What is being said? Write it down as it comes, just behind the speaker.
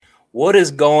What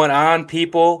is going on,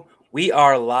 people? We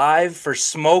are live for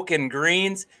Smoke and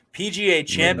Greens PGA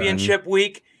Championship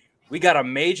Week. We got a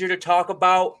major to talk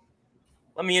about.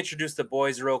 Let me introduce the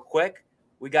boys real quick.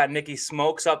 We got Nicky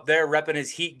Smokes up there repping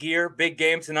his Heat gear. Big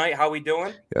game tonight. How we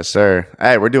doing? Yes, sir.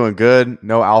 Hey, we're doing good.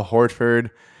 No Al Horford.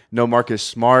 No Marcus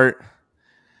Smart.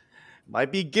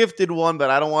 Might be gifted one, but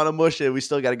I don't want to mush it. We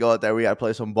still got to go out there. We got to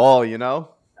play some ball, you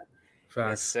know?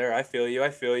 Yes, sir. I feel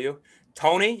you.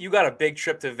 Tony, you got a big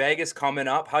trip to Vegas coming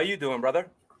up. How you doing,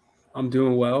 brother? I'm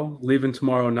doing well. Leaving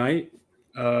tomorrow night.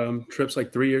 Trip's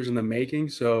like 3 years in the making,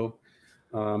 so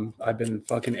I've been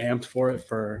fucking amped for it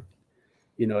for,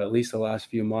 at least the last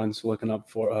few months. Looking up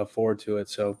forward to it.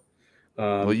 So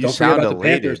Well, you don't sound forget about the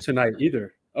elated. Panthers tonight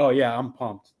either. Oh yeah, I'm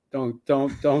pumped. Don't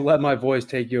let my voice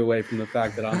take you away from the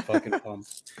fact that I'm fucking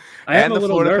pumped. I am a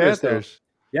little nervous though.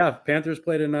 Yeah, Panthers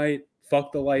play tonight.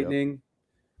 Fuck the Lightning. Yep.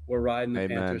 We're riding the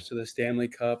Panthers to the Stanley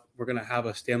Cup. We're gonna have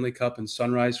a Stanley Cup in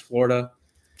Sunrise, Florida.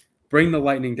 Bring the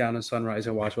Lightning down to Sunrise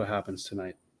and watch what happens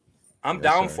tonight. I'm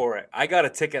down for it. I got a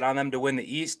ticket on them to win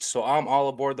the East, so I'm all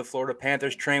aboard the Florida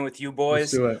Panthers train with you boys.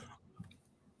 Let's do it.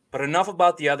 But enough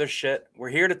about the other shit. We're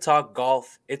here to talk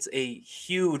golf. It's a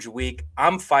huge week.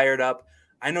 I'm fired up.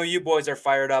 I know you boys are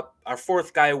fired up. Our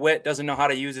fourth guy, Whit, doesn't know how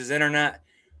to use his internet.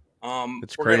 We're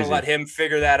going to let him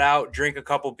figure that out, drink a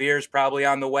couple beers probably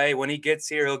on the way. When he gets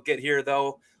here, he'll get here,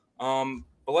 though.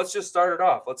 But let's just start it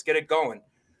off. Let's get it going.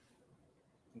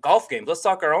 Golf games. Let's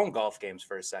talk our own golf games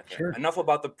for a second. Sure. Enough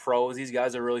about the pros. These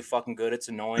guys are really fucking good. It's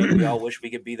annoying. We all wish we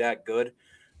could be that good.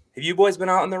 Have you boys been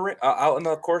out in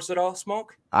the course at all,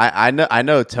 Smoke? I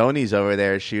know Tony's over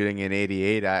there shooting an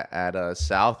 88 at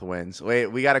Southwinds. Wait,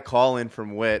 we got a call in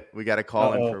from Whit.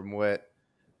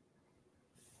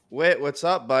 Whit, what's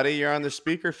up, buddy? You're on the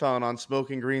speakerphone on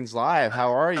Smoking Greens Live.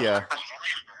 How are you?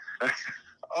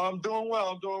 I'm doing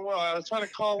well. I was trying to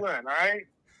call in, all right?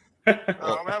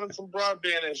 I'm having some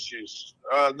broadband issues.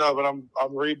 No, but I'm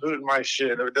rebooting my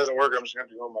shit. If it doesn't work, I'm just going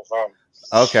to do it on my phone.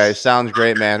 Okay, sounds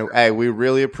great, man. Hey, we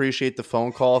really appreciate the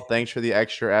phone call. Thanks for the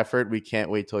extra effort. We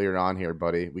can't wait till you're on here,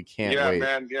 buddy. We can't wait. Yeah,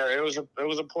 man. Yeah, it was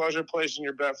a pleasure placing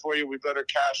your bet for you. We better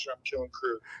cash or I'm killing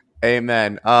crew.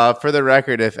 Amen. For the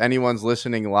record, if anyone's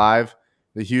listening live,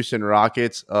 the Houston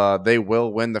Rockets, they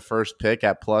will win the first pick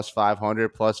at plus 500,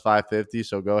 plus 550.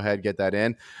 So go ahead, get that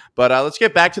in. But let's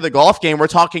get back to the golf game. We're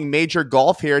talking major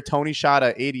golf here. Tony shot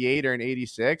an 88 or an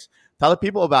 86. Tell the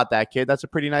people about that, kid. That's a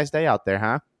pretty nice day out there,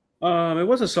 huh? It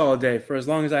was a solid day. For as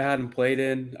long as I hadn't played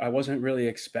in, I wasn't really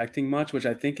expecting much, which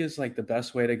I think is like the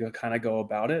best way to go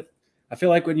about it. I feel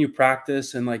like when you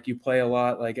practice and like you play a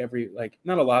lot,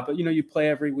 not a lot, but you play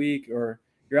every week or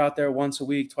you're out there once a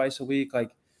week, twice a week,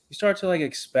 like you start to like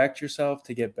expect yourself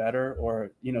to get better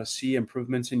or, see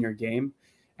improvements in your game.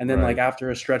 And then like after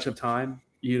a stretch of time,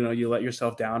 you let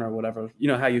yourself down or whatever,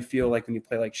 how you feel like when you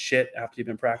play like shit after you've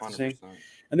been practicing. 100%.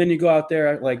 And then you go out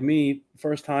there like me,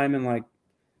 first time in like,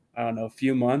 I don't know, a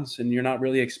few months and you're not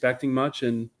really expecting much.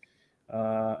 And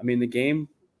the game,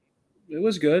 it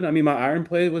was good. My iron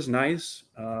play was nice.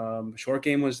 Short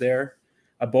game was there.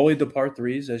 I bullied the par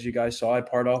threes, as you guys saw. I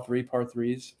parred all three par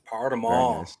threes. Parred them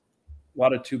all. Nice. A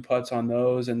lot of 2 putts on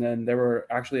those. And then there were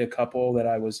actually a couple that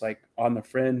I was like on the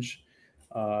fringe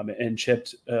and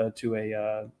chipped to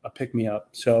a pick-me-up.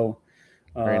 So,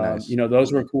 very nice.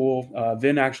 those were cool.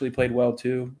 Vin actually played well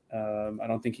too. I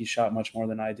don't think he shot much more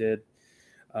than I did.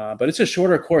 But it's a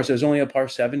shorter course. It was only a par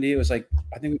 70. It was like,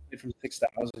 I think we played from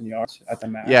 6,000 yards at the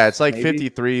max. Yeah, it's like maybe.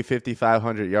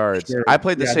 5,500 yards. Sure. I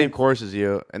played the same course as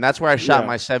you, and that's where I shot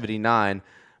my 79.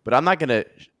 But I'm not going to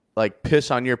like piss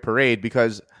on your parade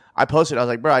because I posted, I was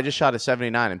like, bro, I just shot a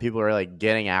 79, and people are like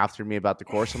getting after me about the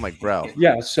course. I'm like, bro,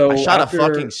 yeah. So I shot a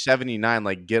fucking 79.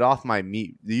 Like, get off my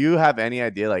meat. Do you have any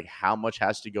idea like how much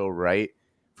has to go right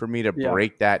for me to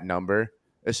break that number?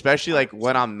 Especially like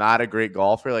when I'm not a great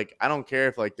golfer. Like, I don't care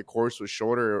if like the course was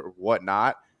shorter or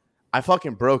whatnot. I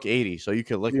fucking broke 80, so you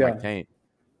could lick my taint.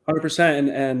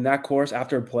 100%. And that course,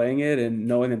 after playing it and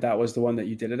knowing that was the one that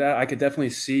you did it at, I could definitely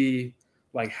see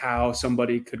like how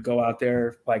somebody could go out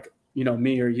there like,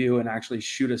 me or you and actually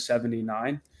shoot a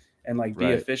 79 and like be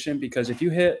efficient. Because if you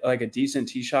hit like a decent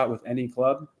tee shot with any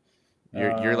club,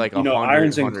 you're like 100,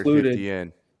 irons included.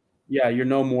 In. Yeah, you're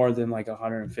no more than like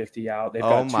 150 out. They've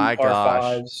got 2 par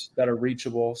 5s that are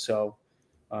reachable. So,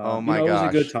 it was a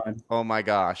good time. Oh my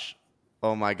gosh.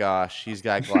 He's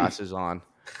got glasses on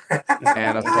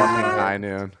and a fucking high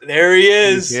noon. There he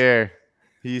is.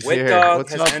 He's here.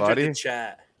 What's up, buddy?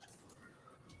 Chat.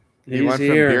 He went from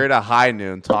beer to high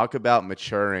noon. Talk about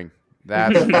maturing.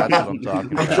 That's what I'm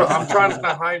talking about. I'm trying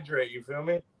to hydrate. You feel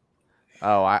me?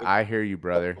 Oh, I hear you,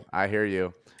 brother. I hear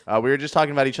you. We were just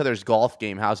talking about each other's golf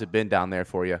game. How's it been down there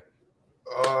for you?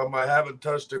 I haven't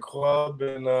touched a club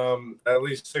in at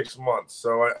least 6 months,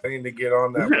 so I need to get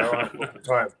on that. But I don't have much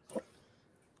time.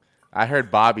 I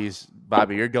heard Bobby,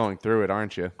 you're going through it,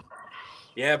 aren't you?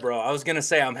 Yeah, bro. I was gonna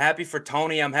say I'm happy for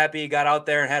Tony. I'm happy he got out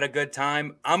there and had a good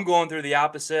time. I'm going through the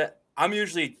opposite. I'm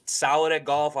usually solid at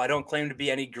golf. I don't claim to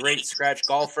be any great scratch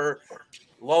golfer.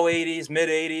 Low 80s, mid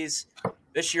 80s.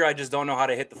 This year I just don't know how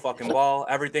to hit the fucking ball.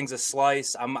 Everything's a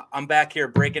slice. I'm back here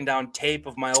breaking down tape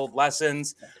of my old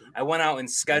lessons. I went out and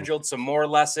scheduled some more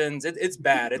lessons. It's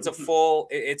bad.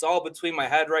 It's all between my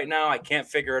head right now. I can't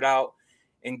figure it out.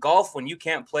 In golf, when you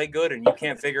can't play good and you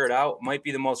can't figure it out, might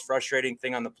be the most frustrating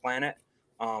thing on the planet.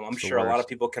 I'm sure a lot of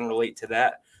people can relate to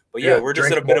that. But yeah, we're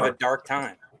just at a bit of a dark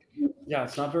time. Yeah,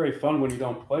 it's not very fun when you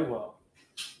don't play well.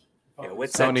 Yeah,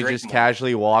 Tony just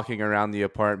casually walking around the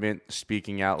apartment,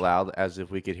 speaking out loud as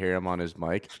if we could hear him on his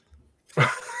mic.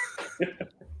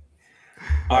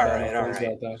 All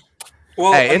right.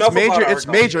 Well, hey, it's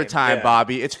major time, yeah.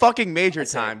 Bobby. It's fucking major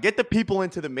time. Get the people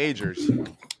into the majors.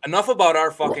 Enough about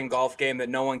our fucking golf game that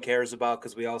no one cares about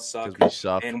because we all suck. We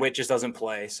suck. And Whit just doesn't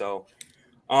play. So,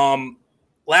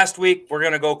 last week, we're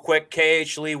going to go quick.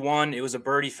 KH Lee won. It was a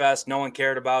birdie fest. No one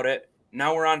cared about it.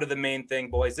 Now we're on to the main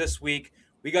thing, boys. This week,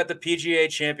 we got the PGA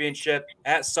Championship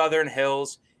at Southern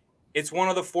Hills. It's one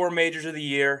of the 4 majors of the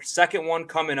year. Second one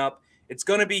coming up. It's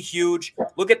going to be huge.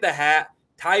 Look at the hat.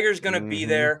 Tiger's going to be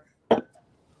there.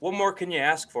 What more can you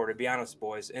ask for, to be honest,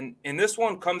 boys? And this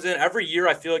one comes in every year.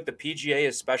 I feel like the PGA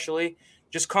especially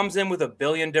just comes in with a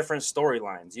billion different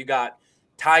storylines. You got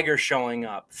Tiger showing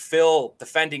up, Phil,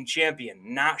 defending champion,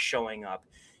 not showing up.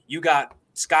 You got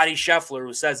Scotty Scheffler,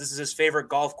 who says this is his favorite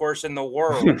golf course in the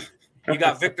world. You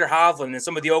got Victor Hovland and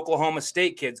some of the Oklahoma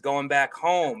State kids going back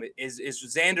home. Is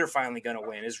Xander finally going to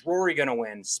win? Is Rory going to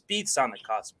win? Spieth's on the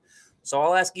cusp. So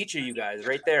I'll ask each of you guys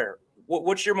right there.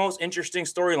 What's your most interesting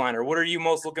storyline, or what are you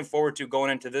most looking forward to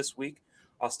going into this week?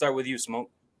 I'll start with you, Smoke.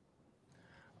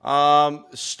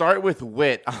 Start with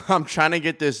Whit. I'm trying to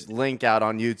get this link out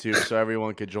on YouTube so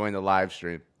everyone could join the live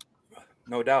stream.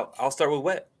 No doubt. I'll start with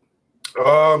Whit.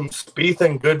 Spieth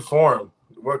in good form.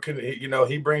 What can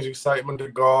he brings excitement to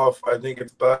golf. I think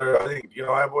it's better. I think,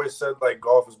 I've always said like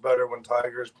golf is better when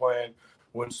Tiger is playing.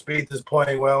 When Spieth is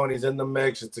playing well and he's in the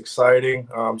mix, it's exciting.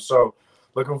 So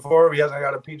looking forward. He hasn't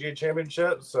got a PGA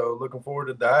Championship, so looking forward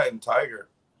to that and Tiger.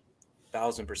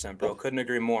 1000%, bro. Couldn't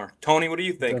agree more. Tony, what do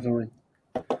you think? Definitely.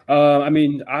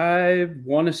 I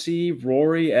want to see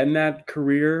Rory end that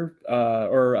career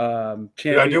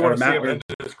champion. I do want to see him end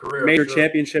his career. Major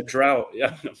championship drought.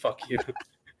 Yeah, no, fuck you.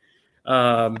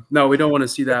 No, we don't want to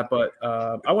see that, but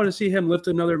I want to see him lift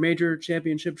another major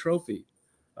championship trophy.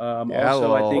 I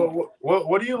think.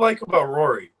 What do you like about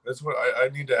Rory? That's what I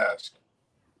need to ask.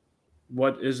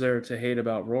 What is there to hate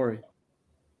about Rory?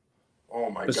 Oh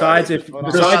my God!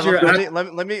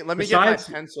 Let me get my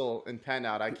pencil and pen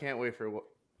out. I can't wait to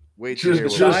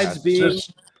hear.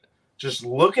 Just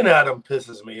looking at him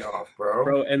pisses me off,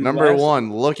 bro. And number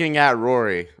 1, looking at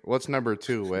Rory. What's number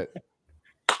 2, Whit?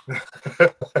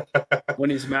 When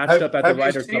he's matched up at the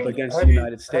Ryder Cup against the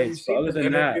United States. But other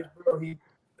than that,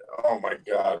 oh my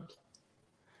God.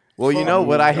 Well, you know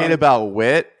what I hate about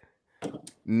Whit?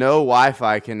 No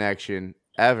Wi-Fi connection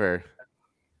ever.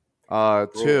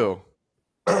 2.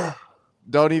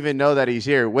 Don't even know that he's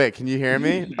here. Whit, can you hear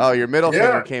me? Oh, your middle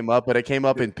finger came up, but it came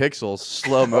up in pixels,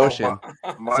 slow motion.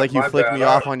 It's like you flicked me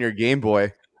off on your Game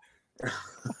Boy.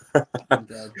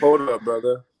 Hold up,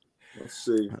 brother. Let's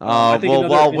see.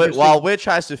 While Whit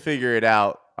tries to figure it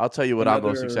out, I'll tell you what I'm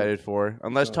most excited for.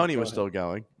 Unless Tony was still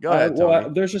going. Go ahead, Tony.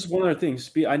 There's just one other thing.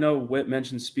 I know Whit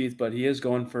mentioned Spieth, but he is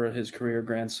going for his career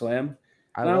Grand Slam.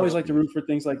 I always like to root for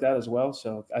things like that as well,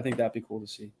 so I think that'd be cool to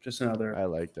see. Just another. I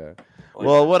like that.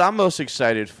 Well, what I'm most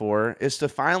excited for is to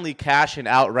finally cash an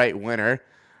outright winner.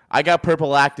 I got Purple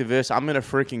Activist. I'm in a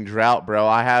freaking drought, bro.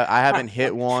 I haven't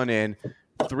hit one in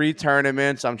 3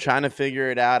 tournaments. I'm trying to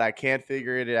figure it out. I can't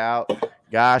figure it out.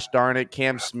 Gosh darn it,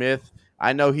 Cam Smith.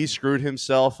 I know he screwed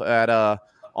himself at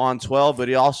on 12, but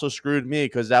he also screwed me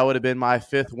because that would have been my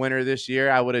 5th winner this year.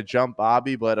 I would have jumped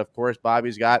Bobby, but of course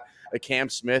Bobby's got a Cam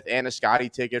Smith and a Scotty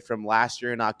ticket from last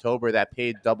year in October that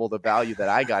paid double the value that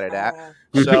I got it at.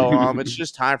 So it's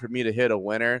just time for me to hit a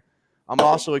winner. I'm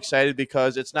also excited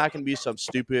because it's not going to be some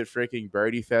stupid freaking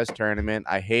Birdie Fest tournament.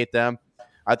 I hate them.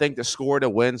 I think the score to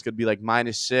win is going to be like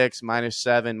 -6,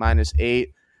 -7,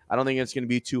 -8. I don't think it's going to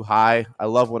be too high. I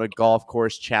love when a golf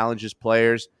course challenges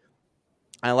players.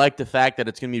 I like the fact that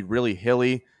it's going to be really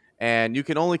hilly, and you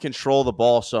can only control the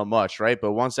ball so much, right?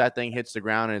 But once that thing hits the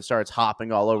ground and it starts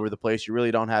hopping all over the place, you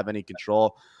really don't have any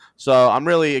control. So I'm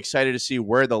really excited to see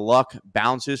where the luck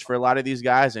bounces for a lot of these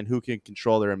guys and who can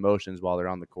control their emotions while they're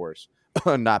on the course.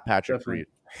 Not Patrick Reed.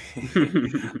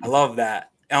 I love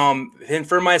that. And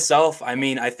for myself, I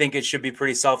mean, I think it should be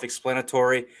pretty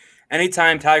self-explanatory.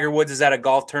 Anytime Tiger Woods is at a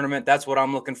golf tournament, that's what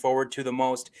I'm looking forward to the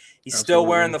most. He's still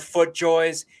wearing the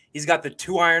FootJoys. He's got the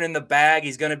 2-iron in the bag.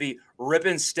 He's going to be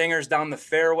ripping stingers down the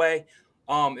fairway.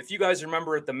 If you guys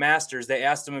remember at the Masters, they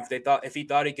asked him if he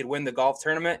thought he could win the golf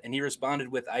tournament, and he responded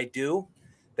with, "I do."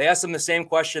 They asked him the same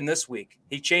question this week.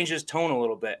 He changed his tone a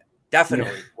little bit.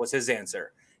 Definitely was his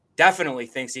answer. Definitely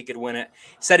thinks he could win it.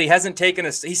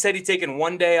 He said he'd taken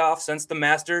 1 day off since the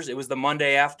Masters. It was the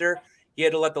Monday after. He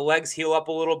had to let the legs heal up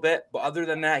a little bit, but other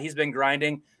than that, he's been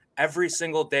grinding every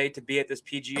single day to be at this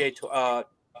PGA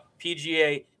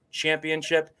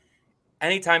Championship.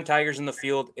 Anytime Tiger's in the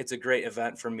field, it's a great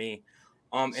event for me.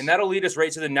 And that'll lead us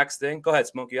right to the next thing. Go ahead,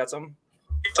 Smoke. You got something?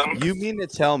 You mean to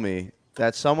tell me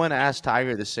that someone asked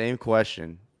Tiger the same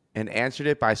question and answered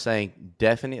it by saying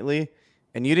definitely,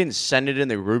 and you didn't send it in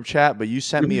the group chat, but you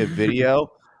sent me a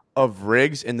video of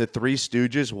Riggs and the Three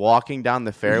Stooges walking down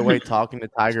the fairway talking to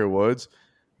Tiger Woods,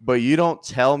 but you don't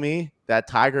tell me that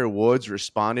Tiger Woods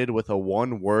responded with a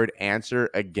one-word answer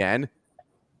again?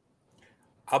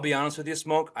 I'll be honest with you,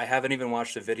 Smoke. I haven't even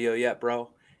watched the video yet, bro.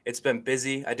 It's been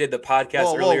busy. I did the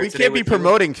podcast earlier we today. Can't be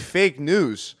promoting fake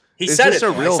news. He Is said this it.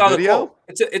 a real I saw video?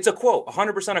 The quote. It's a quote,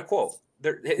 100% a quote.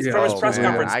 It's from his press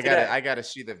conference today. I gotta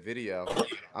see the video.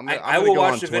 I will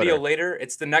watch the video later.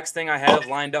 It's the next thing I have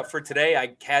lined up for today.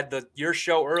 I had your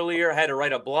show earlier. I had to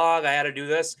write a blog. I had to do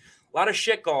this. A lot of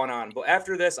shit going on. But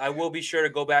after this, I will be sure to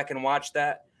go back and watch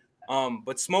that.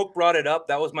 But Smoke brought it up.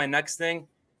 That was my next thing.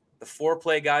 The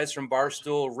foreplay guys from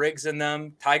Barstool, Riggs and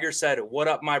them. Tiger said, "What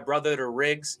up, my brother?" to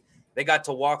Riggs. They got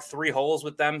to walk 3 holes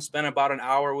with them, spent about an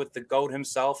hour with the GOAT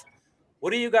himself.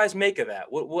 What do you guys make of that?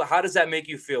 How does that make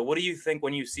you feel? What do you think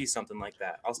when you see something like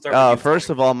that? I'll start with you. First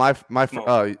of all,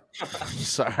 sorry.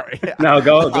 No,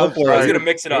 go for it. I was gonna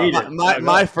mix it up.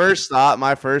 My first thought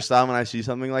when I see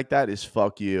something like that is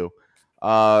fuck you.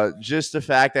 Just the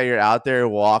fact that you're out there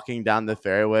walking down the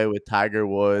fairway with Tiger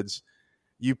Woods.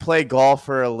 You play golf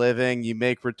for a living. You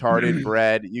make retarded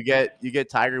bread. You get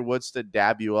Tiger Woods to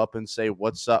dab you up and say,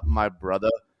 "What's up, my brother?"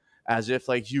 As if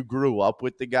like you grew up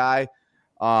with the guy.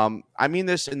 I mean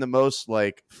this in the most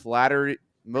flattery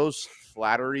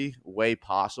way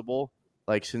possible.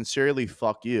 Like, sincerely,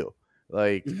 fuck you.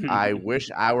 Like, I wish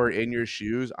I were in your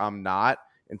shoes. I'm not.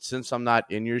 And since I'm not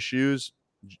in your shoes,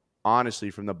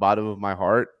 honestly, from the bottom of my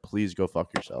heart, please go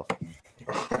fuck yourself.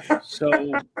 So,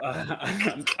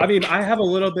 I mean, I have a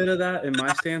little bit of that in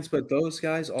my stance, but those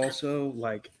guys also,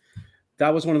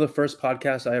 that was one of the first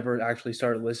podcasts I ever actually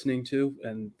started listening to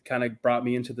and kind of brought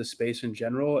me into the space in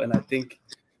general. And I think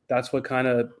that's what kind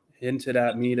of hinted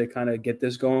at me to kind of get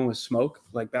this going with Smoke,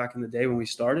 back in the day when we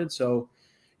started. So,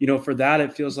 for that,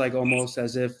 it feels like almost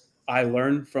as if I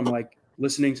learned from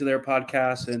listening to their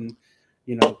podcasts and,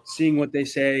 seeing what they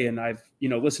say. And I've,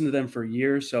 listened to them for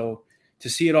years. So to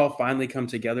see it all finally come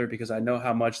together, because I know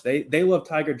how much they love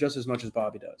Tiger just as much as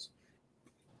Bobby does.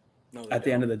 At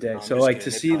the end of the day. So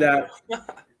to see that,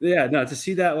 to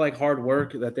see that hard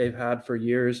work that they've had for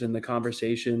years and the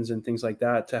conversations and things like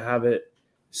that, to have it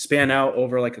span out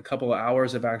over a couple of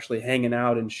hours of actually hanging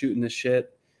out and shooting the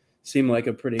shit seemed like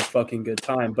a pretty fucking good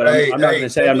time. But I'm not going to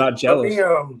say I'm not jealous.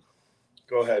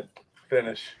 Go ahead.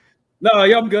 Finish. No,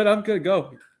 yeah, I'm good.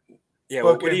 Go. Yeah.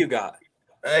 What do you got?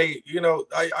 Hey,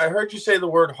 I heard you say the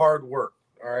word hard work.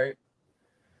 All right.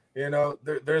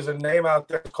 There's a name out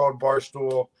there called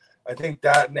Barstool. I think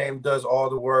that name does all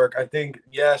the work. I think,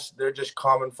 yes, they're just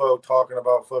common folk talking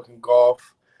about fucking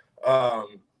golf. I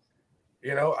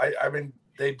mean,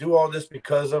 they do all this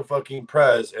because of fucking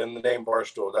Prez and the name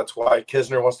Barstool. That's why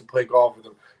Kisner wants to play golf with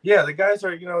them. Yeah, the guys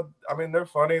are, I mean, they're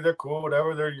funny, they're cool,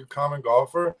 whatever. They're your common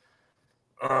golfer.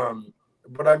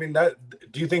 But I mean,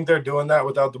 do you think they're doing that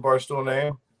without the Barstool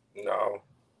name? No.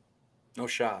 No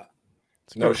shot.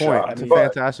 It's a good point. It's a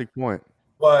fantastic point.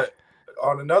 But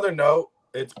on another note,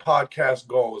 it's podcast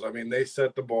goals. I mean, they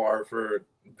set the bar for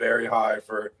very high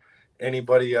for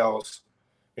anybody else.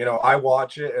 I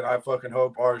watch it and I fucking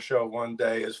hope our show one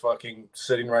day is fucking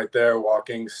sitting right there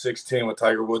walking 16 with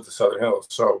Tiger Woods at Southern Hills.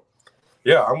 So,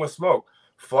 yeah, I'm with Smoke.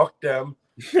 Fuck them.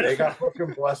 They got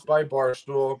fucking blessed by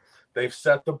Barstool. They've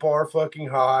set the bar fucking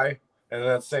high. And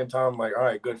at the same time, I'm like, all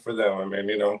right, good for them. I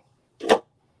mean,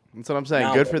 That's what I'm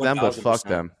saying. Good for them, but fuck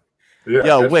them. Yeah,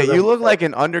 Yo, good for wait, them. you look like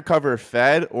an undercover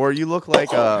Fed, or you look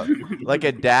like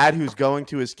a dad who's going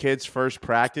to his kid's first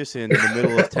practice in the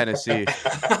middle of Tennessee.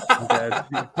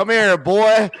 Come here,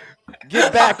 boy.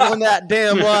 Get back on that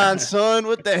damn line, son.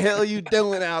 What the hell are you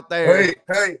doing out there?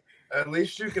 Hey, at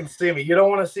least you can see me. You don't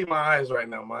want to see my eyes right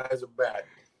now. My eyes are bad.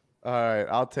 All right,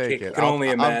 I'll take it. Can only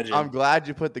imagine. I'm glad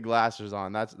you put the glasses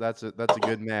on. That's a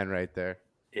good man right there.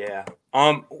 Yeah.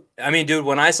 I mean, dude,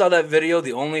 when I saw that video,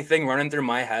 the only thing running through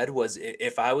my head was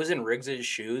if I was in Riggs's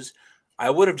shoes, I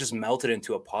would have just melted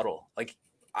into a puddle. Like,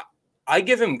 I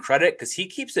give him credit because he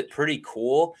keeps it pretty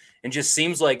cool and just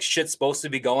seems like shit's supposed to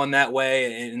be going that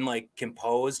way and like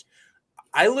composed.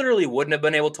 I literally wouldn't have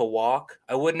been able to walk.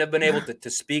 I wouldn't have been able to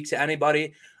speak to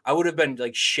anybody. I would have been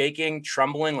like shaking,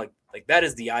 trembling. Like that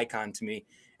is the icon to me.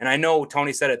 And I know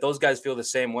Tony said it. Those guys feel the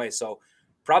same way. So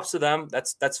props to them.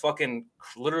 That's fucking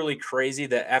literally crazy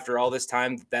that after all this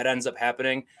time that ends up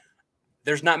happening.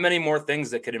 There's not many more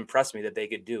things that could impress me that they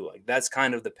could do. Like that's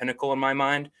kind of the pinnacle in my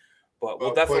mind. But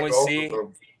we'll definitely see.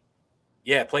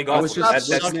 Yeah, play golf. I was just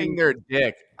sucking their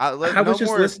dick. I was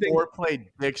just listening. Foreplay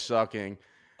dick sucking.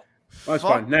 Oh, that's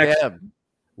fine. Next. Them.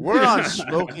 We're on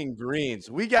Smoking Greens.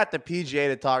 We got the PGA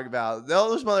to talk about.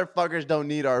 Those motherfuckers don't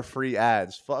need our free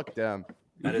ads. Fuck them.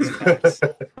 That is facts.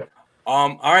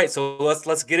 All right, so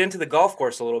let's get into the golf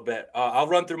course a little bit. I'll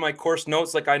run through my course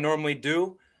notes like I normally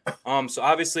do. So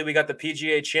obviously we got the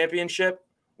PGA Championship.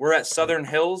 We're at Southern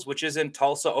Hills, which is in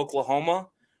Tulsa, Oklahoma.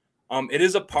 It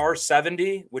is a par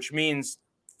 70, which means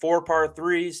 4 par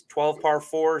 3s, 12 par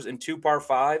 4s, and 2 par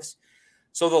 5s.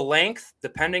 So the length,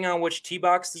 depending on which tee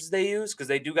boxes they use, because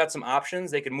they do got some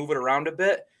options, they can move it around a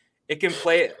bit. It can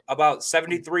play about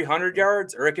 7,300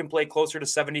 yards, or it can play closer to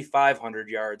 7,500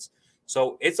 yards.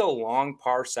 So it's a long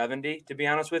par 70, to be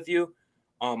honest with you.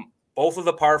 Both of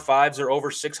the par 5s are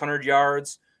over 600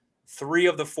 yards. 3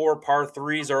 of the 4 par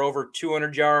 3s are over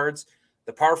 200 yards.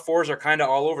 The par 4s are kind of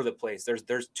all over the place.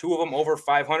 There's 2 of them over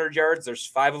 500 yards. There's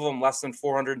 5 of them less than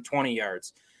 420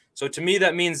 yards. So to me,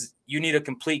 that means you need a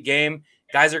complete game.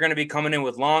 Guys are going to be coming in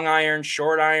with long irons,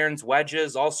 short irons,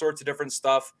 wedges, all sorts of different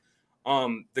stuff.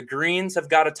 The greens have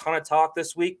got a ton of talk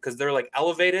this week because they're like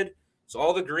elevated. So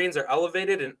all the greens are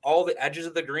elevated and all the edges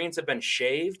of the greens have been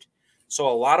shaved. So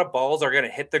a lot of balls are going to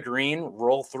hit the green,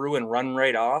 roll through, and run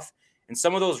right off. And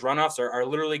some of those runoffs are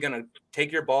literally going to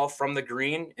take your ball from the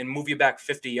green and move you back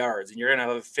 50 yards. And you're going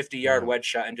to have a 50-yard wedge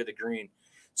shot into the green.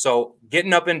 So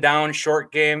getting up and down,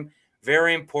 short game,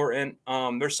 very important.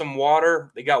 There's some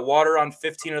water. They got water on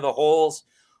 15 of the holes.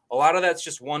 A lot of that's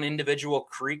just one individual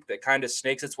creek that kind of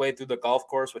snakes its way through the golf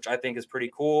course, which I think is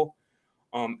pretty cool.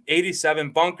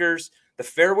 87 bunkers. The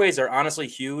fairways are honestly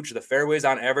huge. The fairways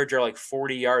on average are like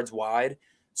 40 yards wide.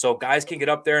 So guys can get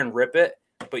up there and rip it.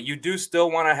 But you do still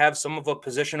want to have some of a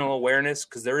positional awareness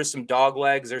because there is some dog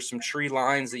legs. There's some tree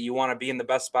lines that you want to be in the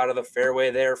best spot of the fairway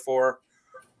there for.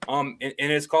 And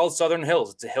it's called Southern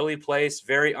Hills. It's a hilly place,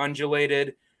 very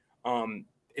undulated.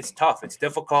 It's tough. It's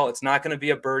difficult. It's not going to be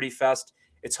a birdie fest.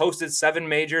 It's hosted 7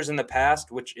 majors in the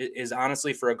past, which is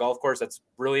honestly for a golf course, that's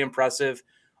really impressive.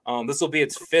 This will be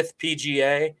its 5th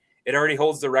PGA. It already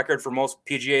holds the record for most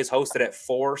PGAs hosted at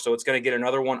 4, so it's going to get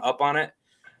another one up on it.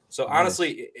 So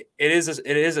honestly, it is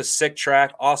a sick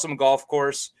track, awesome golf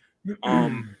course.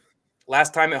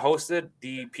 Last time it hosted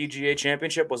the PGA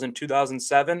Championship was in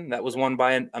 2007. That was won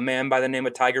by a man by the name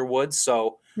of Tiger Woods.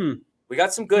 So we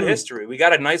got some good history. We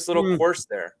got a nice little course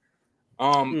there.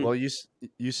 Well, you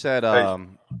said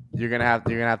you're gonna have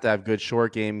to have good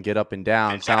short game, get up and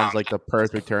down. Sounds like the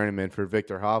perfect tournament for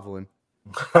Victor Hovland.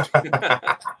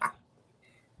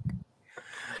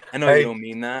 I know you don't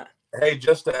mean that. Hey,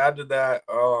 just to add to that,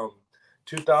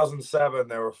 2007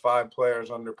 there were 5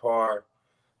 players under par.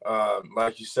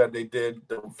 Like you said, the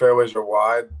fairways are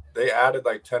wide. They added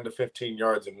like 10 to 15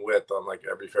 yards in width on like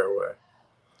every fairway.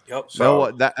 Yep.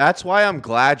 So that's why I'm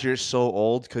glad you're so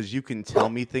old, because you can tell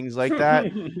me things like that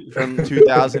from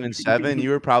 2007. You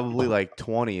were probably like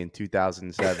 20 in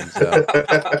 2007. So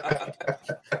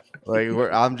like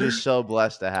I'm just so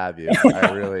blessed to have you.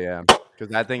 I really am,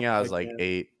 because I think I was like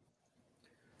 8.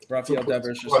 Rafael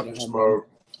Devers just in a home run.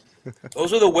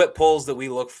 Those are the whip pulls that we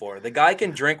look for. The guy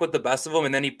can drink with the best of them,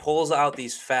 and then he pulls out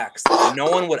these facts that no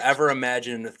one would ever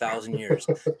imagine in 1,000 years.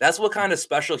 That's what kind of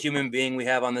special human being we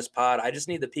have on this pod. I just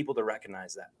need the people to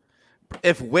recognize that.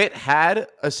 If Whit had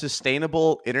a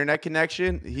sustainable internet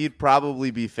connection, he'd probably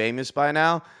be famous by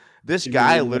now. This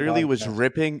guy literally was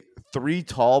ripping 3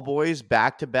 tall boys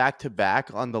back to back to back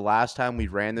on the last time we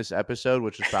ran this episode,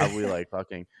 which was probably like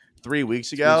fucking 3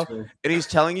 weeks ago, and he's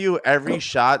telling you every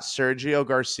shot Sergio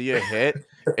Garcia hit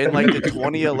in like the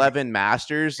 2011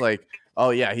 Masters, like Oh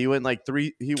yeah, he went like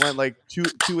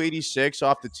 286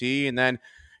 off the tee, and then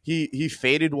he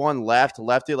faded one left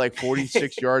it like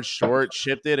 46 yards short,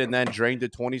 chipped it, and then drained a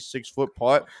 26-foot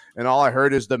putt. And all I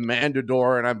heard is the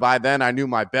Mandador, and by then I knew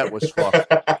my bet was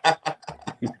fucked.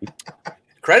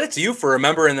 Credit to you for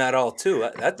remembering that all too.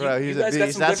 Bro, You he's guys a got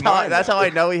beast. some good That's minds. how I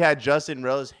know he had Justin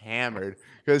Rose hammered,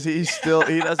 because he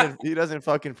doesn't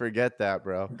fucking forget that,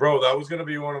 bro. Bro, that was gonna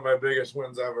be one of my biggest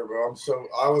wins ever, bro.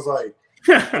 I was like,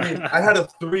 I had a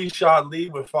 3-shot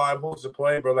lead with 5 holes to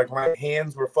play, bro. Like my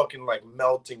hands were fucking like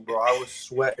melting, bro. I was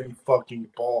sweating fucking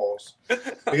balls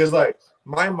because like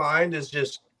my mind is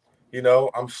just,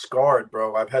 I'm scarred,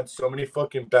 bro. I've had so many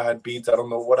fucking bad beats. I don't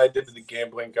know what I did to the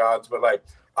gambling gods, but like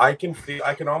I can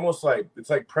almost like, it's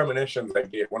like premonitions I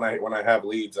get when I have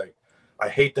leads. Like I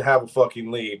hate to have a fucking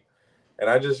lead. And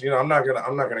I just, I'm not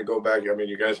gonna go back. I mean,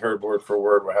 you guys heard word for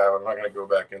word what happened. I'm not gonna go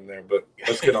back in there, but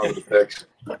let's get on to the picks.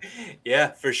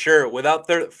 Yeah, for sure. Without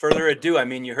further ado, I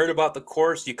mean, you heard about the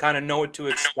course. You kind of know what to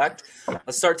expect.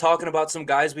 Let's start talking about some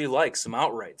guys we like, some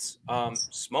outrights.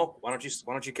 Smoke, why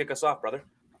don't you kick us off, brother?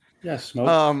 Yeah,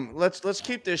 Smoke. Let's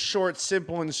keep this short,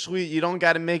 simple, and sweet. You don't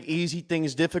got to make easy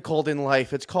things difficult in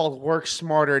life. It's called work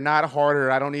smarter, not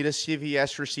harder. I don't need a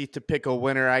CVS receipt to pick a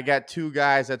winner. I got 2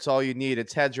 guys. That's all you need.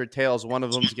 It's heads or tails. One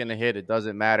of them's gonna hit. It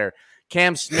doesn't matter.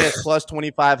 Cam Smith plus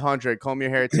 2,500. Comb your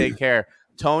hair, take care.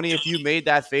 Tony, if you made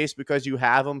that face because you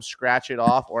have him, scratch it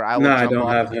off, or I will jump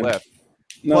off the cliff.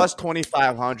 No. Plus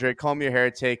 2,500. Comb your hair,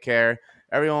 take care.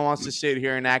 Everyone wants to sit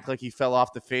here and act like he fell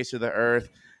off the face of the earth.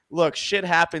 Look, shit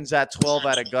happens at 12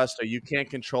 at Augusta. You can't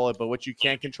control it, but what you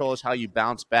can control is how you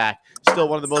bounce back. Still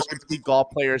one of the most complete golf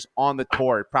players on the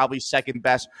tour, probably second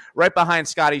best, right behind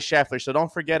Scotty Scheffler. So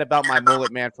don't forget about my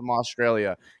mullet man from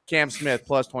Australia, Cam Smith,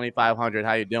 plus 2,500.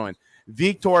 How you doing?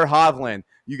 Victor Hovland.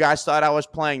 You guys thought I was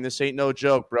playing. This ain't no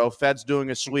joke, bro. Fed's doing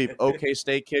a sweep. OK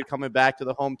State kid coming back to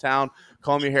the hometown.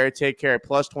 Comb your hair, take care.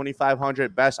 Plus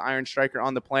 2,500. Best iron striker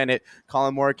on the planet.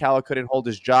 Colin Morikawa couldn't hold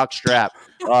his jock strap.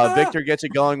 Victor gets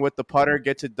it going with the putter.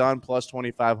 Gets it done. Plus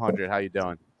 2,500. How you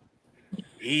doing?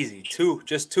 Easy.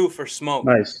 Just two for Smoke.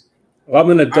 Nice. Well, I'm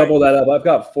going to double that up. I've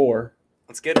got 4.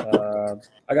 Let's get it.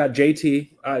 I got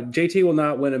JT. JT will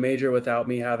not win a major without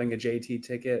me having a JT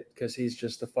ticket because he's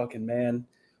just a fucking man.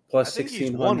 Plus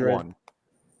 1,600.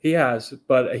 He has,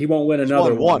 but he won't win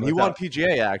another one. He won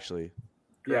PGA actually.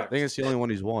 Yeah, I think it's the only one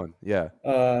he's won. Yeah.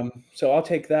 So I'll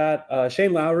take that.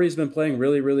 Shane Lowry's been playing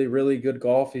really, really, really good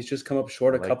golf. He's just come up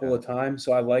short a couple of times,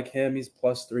 so I like him. He's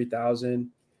plus 3,000.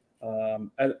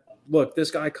 And look,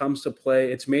 this guy comes to play.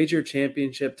 It's major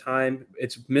championship time.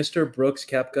 It's Mr. Brooks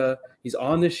Koepka. He's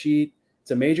on the sheet.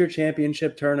 It's a major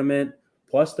championship tournament.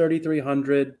 Plus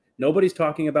 3,300. Nobody's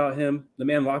talking about him. The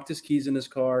man locked his keys in his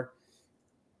car.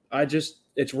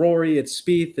 It's Rory, it's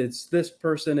Spieth, it's this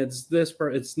person, it's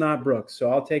not Brooks. So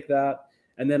I'll take that.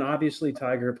 And then obviously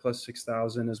Tiger plus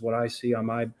 6,000 is what I see on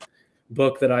my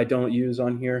book that I don't use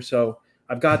on here. So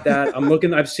I've got that. I'm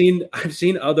looking. I've seen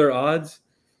other odds.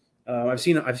 I've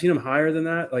seen them higher than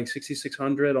that, like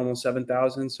 6,600, almost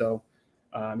 7,000. So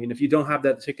I mean, if you don't have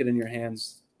that ticket in your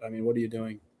hands, I mean, what are you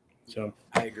doing? So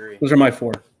I agree. Those are my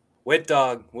 4. Wit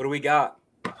Dog, what do we got?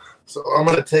 So I'm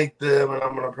going to take them, and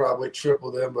I'm going to probably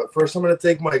triple them. But first, I'm going to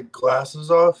take my glasses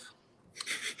off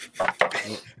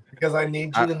because I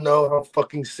need you to know how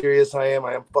fucking serious I am.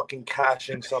 I am fucking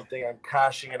cashing something. I'm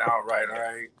cashing it outright, all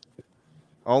right?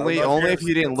 Only if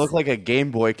you didn't look like a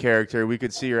Game Boy character, we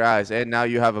could see your eyes. And now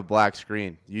you have a black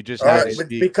screen. You just have to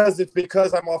speak. Because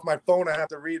I'm off my phone, I have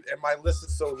to read, and my list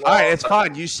is so long. All right, it's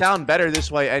fine. You sound better this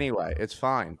way anyway. It's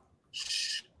fine.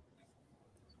 Shh.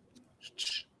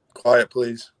 Quiet,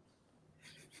 please.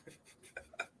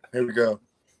 Here we go.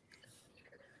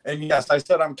 And yes, I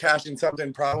said I'm cashing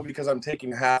something probably because I'm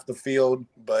taking half the field,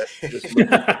 but just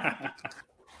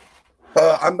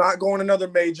I'm not going another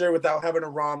major without having a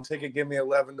Rahm ticket. Give me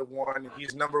 11-1.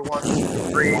 He's number 1 to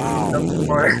 3. Wow.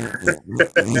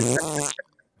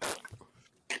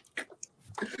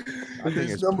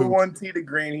 He's number 1 tee to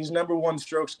green. He's number 1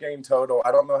 strokes gained total.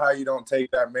 I don't know how you don't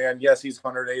take that, man. Yes, he's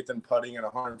 108th in putting and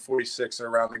 146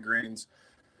 around the greens,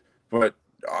 but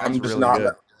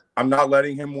I'm not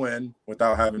letting him win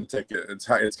without having a ticket. It's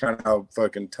kind of how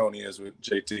fucking Tony is with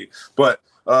JT. But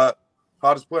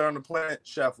hottest player on the planet,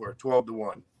 Scheffler,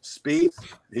 12-1. Spieth,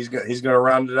 he's gonna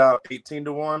round it out,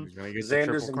 18-1.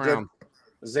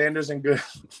 Xander's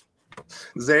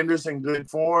in good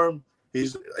form.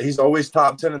 He's always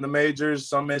top 10 in the majors.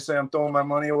 Some may say I'm throwing my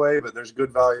money away, but there's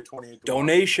good value, 28-1.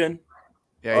 Donation.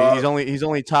 Yeah, he's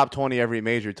only top 20 every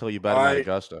major till you bet him at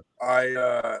Augusta.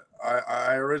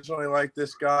 I originally liked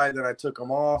this guy, then I took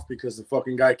him off because the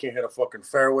fucking guy can't hit a fucking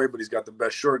fairway, but he's got the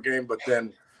best short game. But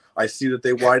then I see that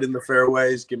they widen the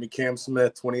fairways. Give me Cam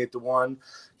Smith, 28-1.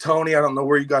 Tony, I don't know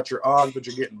where you got your odds, but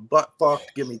you're getting butt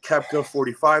fucked. Give me Koepka,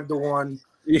 45-1.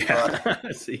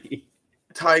 Yeah. See.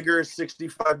 Tiger,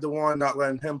 65-1. Not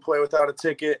letting him play without a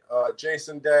ticket.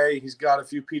 Jason Day, he's got a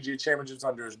few PGA championships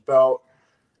under his belt.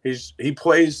 He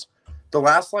plays the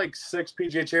last like 6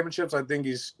 PGA championships. I think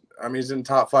he's in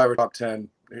top 5 or top 10.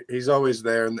 He's always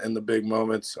there in the big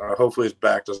moments. Hopefully his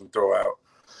back doesn't throw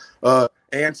out.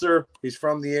 Answer, he's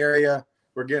from the area.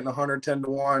 We're getting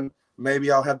 110-1.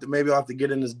 Maybe I'll have to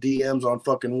get in his DMs on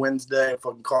fucking Wednesday and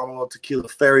fucking call him a little tequila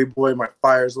fairy boy. Might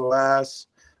fire his little ass.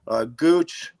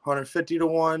 Gooch,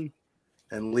 150-1.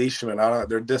 And Leishman,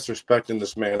 they're disrespecting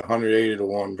this man,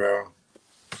 180-1, bro.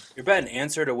 You're betting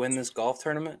Answer to win this golf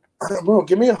tournament? Bro,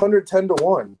 give me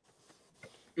 110-1.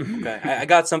 Okay, I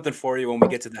got something for you when we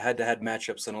get to the head-to-head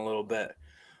matchups in a little bit.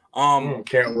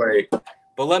 Can't wait.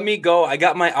 But let me go. I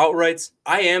got my outrights.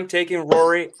 I am taking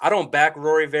Rory. I don't back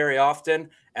Rory very often.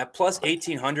 At plus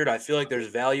 1,800, I feel like there's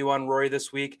value on Rory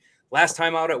this week. Last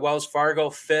time out at Wells Fargo,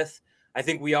 5th. I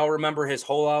think we all remember his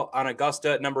hole out on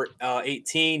Augusta at number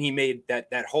 18. He made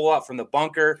that hole out from the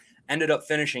bunker, ended up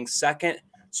finishing 2nd.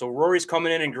 So Rory's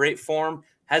coming in great form.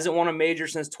 Hasn't won a major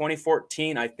since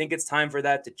 2014. I think it's time for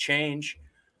that to change.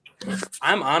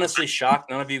 I'm honestly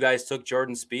shocked none of you guys took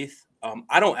Jordan Spieth.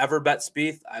 I don't ever bet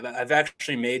Spieth. I've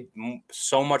actually made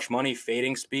so much money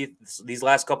fading Spieth these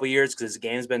last couple of years because his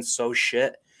game's been so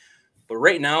shit. But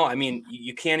right now, I mean,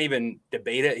 you can't even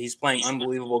debate it. He's playing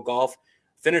unbelievable golf.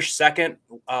 Finished 2nd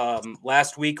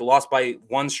last week, lost by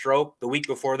 1 stroke. The week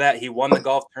before that, he won the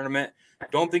golf tournament.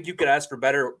 Don't think you could ask for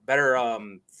better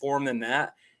form than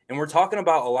that. And we're talking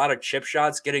about a lot of chip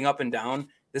shots, getting up and down.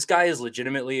 This guy is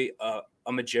legitimately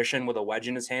a magician with a wedge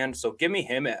in his hand. So give me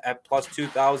him at plus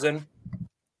 2,000.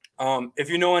 If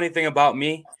you know anything about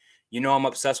me, you know I'm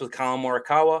obsessed with Colin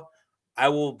Morikawa. I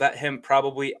will bet him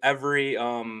probably every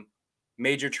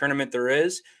major tournament there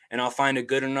is, and I'll find a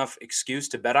good enough excuse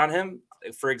to bet on him.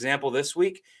 For example, this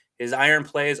week, his iron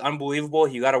play is unbelievable.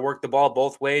 You got to work the ball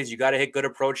both ways. You got to hit good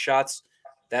approach shots.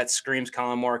 That screams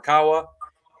Colin Morikawa.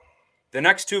 The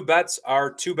next 2 bets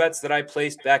are 2 bets that I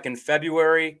placed back in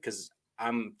February because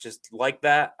I'm just like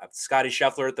that. Scotty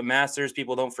Scheffler at the Masters.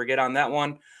 People don't forget on that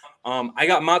one. I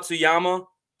got Matsuyama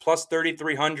plus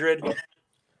 3,300.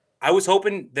 I was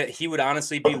hoping that he would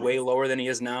honestly be way lower than he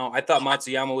is now. I thought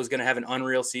Matsuyama was going to have an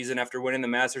unreal season after winning the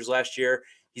Masters last year.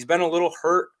 He's been a little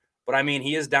hurt, but I mean,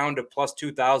 he is down to plus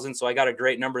 2,000, so I got a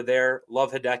great number there.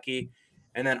 Love Hideki.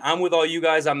 And then I'm with all you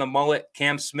guys on the mullet,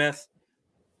 Cam Smith.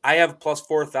 I have plus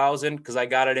 4,000 because I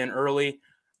got it in early.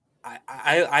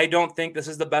 I don't think this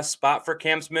is the best spot for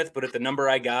Cam Smith, but at the number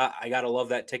I got to love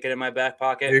that ticket in my back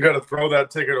pocket. You got to throw that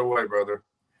ticket away, brother.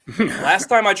 Last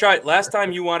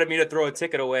time you wanted me to throw a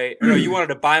ticket away. No, you wanted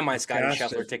to buy my Scotty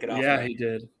Scheffler ticket off. Yeah, he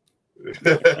did.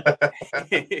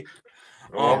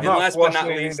 I'm not last but not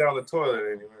flushing least, down the toilet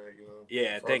anyway. You know?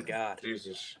 Yeah, thank God.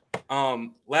 Jesus.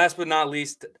 Last but not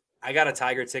least, I got a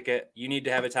Tiger ticket. You need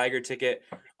to have a Tiger ticket.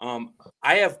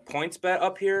 I have PointsBet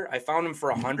up here. I found him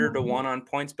for 100-1 on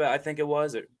PointsBet. I think it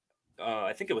was.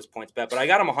 I think it was PointsBet, but I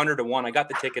got him 100-1. I got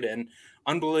the ticket in.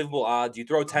 Unbelievable odds. You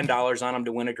throw $10 on him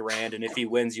to win $1,000, and if he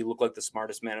wins, you look like the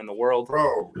smartest man in the world.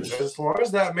 Bro, as long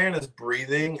as that man is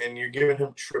breathing and you're giving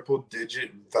him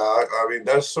triple-digit value, I mean,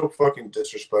 that's so fucking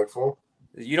disrespectful.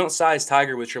 You don't size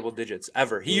Tiger with triple digits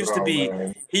ever. He used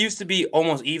to be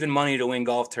almost even money to win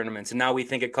golf tournaments, and now we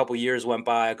think a couple years went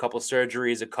by, a couple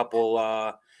surgeries, a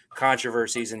couple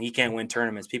controversies, and he can't win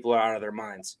tournaments. People are out of their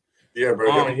minds. Yeah,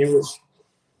 bro. I mean, he was.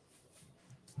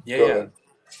 Yeah.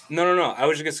 No. I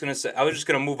was just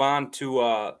gonna move on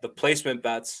to the placement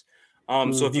bets.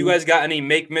 So if you guys got any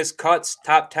miss cuts,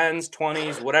 top 10s,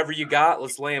 20s, whatever you got,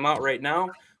 let's lay them out right now.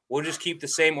 We'll just keep the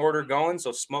same order going.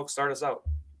 So Smoke, start us out.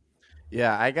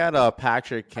 Yeah, I got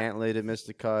Patrick Cantlay to miss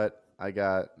the cut. I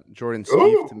got Jordan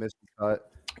Spieth to miss the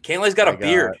cut. Cantlay's got a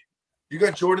beard. You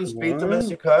got Jordan Spieth to miss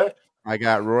the cut? I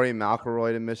got Rory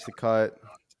McIlroy to miss the cut.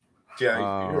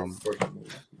 Yeah,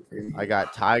 I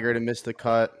got Tiger to miss the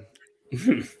cut.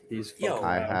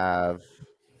 I have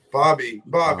Bobby,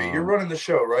 you're running the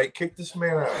show, right? Kick this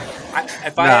man out.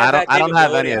 I don't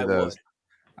have any of those.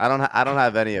 I don't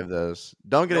have any of those.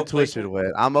 Don't get it twisted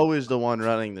with. I'm always the one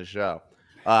running the show.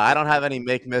 I don't have any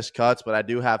miss cuts, but I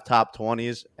do have top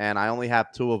 20s, and I only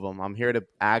have 2 of them. I'm here to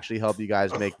actually help you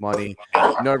guys make money.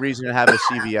 No reason to have a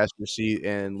CVS receipt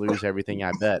and lose everything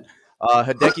I bet.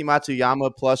 Hideki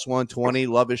Matsuyama plus 120.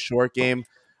 Love his short game.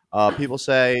 People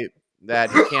say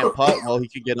that he can't putt. Well, he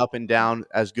could get up and down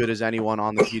as good as anyone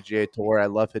on the PGA Tour. I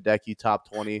love Hideki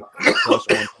top 20 plus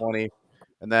 120.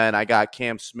 And then I got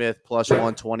Cam Smith plus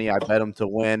 120. I bet him to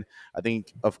win. I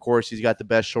think, of course, he's got the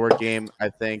best short game. I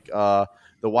think the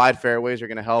wide fairways are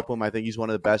going to help him. I think he's one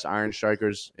of the best iron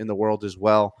strikers in the world as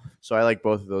well. So I like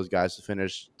both of those guys to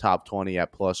finish top 20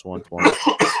 at plus 120.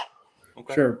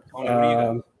 Okay. Sure.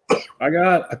 I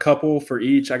got a couple for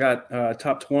each. I got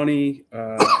top 20.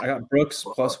 I got Brooks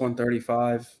plus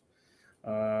 135.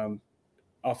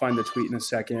 I'll find the tweet in a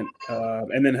second.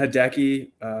 And then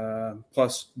Hideki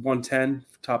plus 110,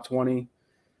 top 20.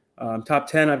 Top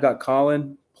 10, I've got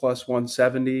Colin plus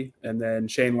 170, and then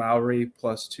Shane Lowry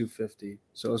plus 250.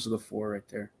 So those are the four right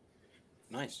there.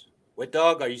 Nice. Wit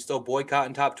Dog, are you still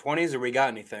boycotting top 20s, or we got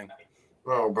anything?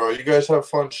 No, bro. You guys have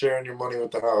fun sharing your money with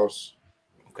the house.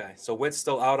 Okay, so Wit's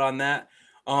still out on that.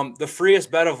 The freest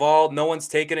bet of all. No one's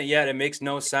taken it yet. It makes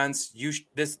no sense.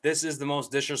 This is the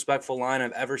most disrespectful line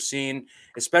I've ever seen,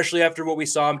 especially after what we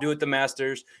saw him do at the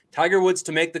Masters. Tiger Woods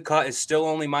to make the cut is still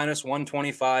only minus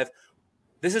 125.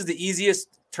 This is the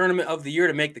easiest tournament of the year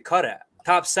to make the cut at.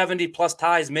 Top 70 plus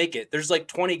ties make it. There's like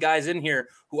 20 guys in here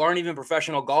who aren't even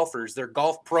professional golfers. They're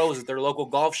golf pros at their local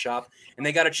golf shop, and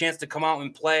they got a chance to come out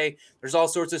and play. There's all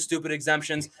sorts of stupid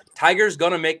exemptions. Tiger's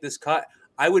going to make this cut.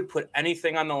 I would put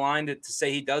anything on the line to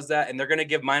say he does that, and they're going to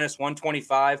give minus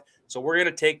 125. So we're going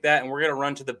to take that, and we're going to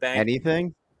run to the bank.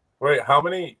 Anything? Wait, how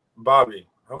many, Bobby?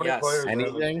 How many Yes. players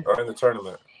Anything? are in the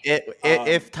tournament?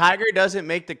 If Tiger doesn't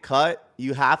make the cut,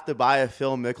 you have to buy a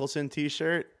Phil Mickelson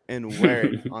T-shirt and wear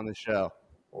it on the show.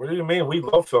 What do you mean? We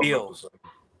love Phil Phil.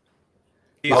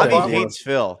 Mickelson. Bobby hates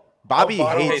Phil. Bobby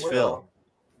Bobby hates hates Phil.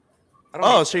 I don't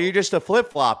Oh, hate so Phil. you're just a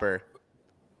flip-flopper.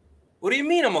 What do you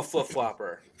mean I'm a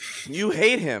flip-flopper? You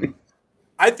hate him.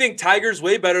 I think Tiger's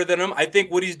way better than him. I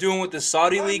think what he's doing with the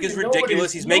Saudi League is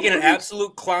ridiculous. He's making an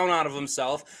absolute clown out of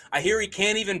himself. I hear he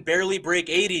can't even barely break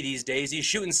 80 these days. He's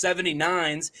shooting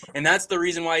 79s, and that's the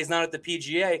reason why he's not at the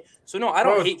PGA. So, no, I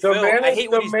don't hate Phil. I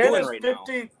hate what he's doing right now.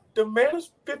 The man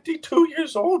is 52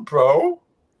 years old, bro.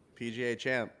 PGA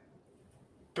champ.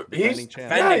 He's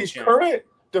Defending champ. current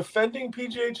defending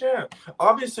PGA champ.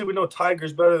 Obviously, we know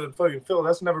Tiger's better than fucking Phil.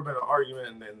 That's never been an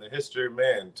argument in the history of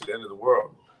man to the end of the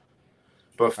world.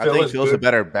 But I think Phil's good.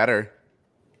 a better.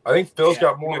 I think Phil's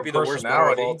got He more might be the worst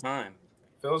player of personality. all time.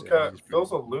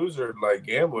 Phil's a loser, like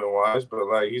gambling wise, but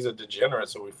like he's a degenerate,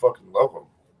 so we fucking love him.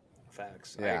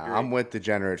 Facts. I Yeah, agree. I'm with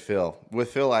degenerate Phil.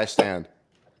 With Phil, I stand.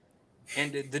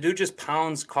 And the dude just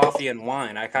pounds coffee and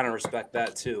wine. I kind of respect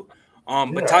that too.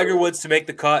 But Yeah. Tiger Woods to make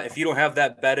the cut. If you don't have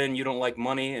that bet in, you don't like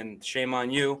money, and shame on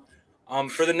you.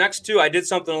 For the next two, I did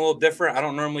something a little different. I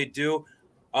don't normally do.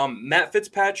 Matt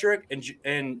Fitzpatrick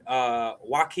and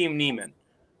Joaquin Niemann.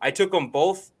 I took them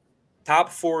both top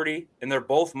 40, and they're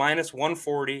both minus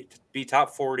 140 to be top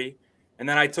 40. And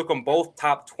then I took them both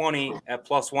top 20 at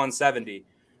plus 170.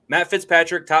 Matt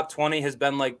Fitzpatrick, top 20, has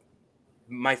been like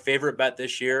my favorite bet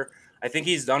this year. I think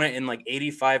he's done it in like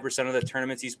 85% of the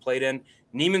tournaments he's played in.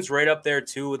 Neiman's right up there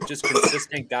too with just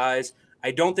consistent guys.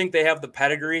 I don't think they have the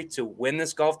pedigree to win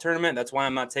this golf tournament. That's why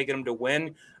I'm not taking them to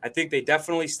win. I think they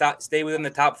definitely stay within the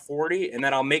top 40, and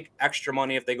then I'll make extra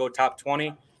money if they go top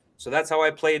 20. So that's how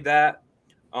I played that.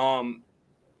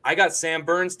 I got Sam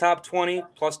Burns top 20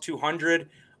 plus 200.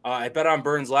 I bet on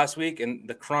Burns last week, and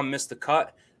the crumb missed the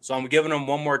cut. So I'm giving him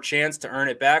one more chance to earn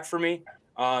it back for me.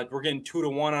 We're getting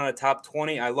 2-1 on a top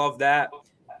 20. I love that.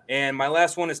 And my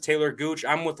last one is Taylor Gooch.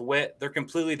 I'm with Wit. They're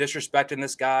completely disrespecting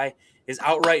this guy. His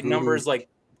outright number is like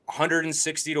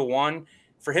 160-1.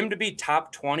 For him to be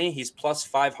top 20, he's plus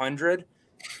 500.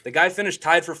 The guy finished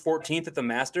tied for 14th at the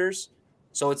Masters.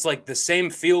 So it's like the same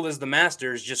field as the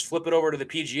Masters. Just flip it over to the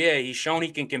PGA. He's shown he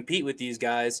can compete with these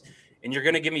guys. And you're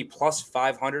going to give me plus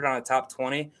 500 on a top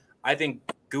 20. I think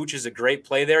Gooch is a great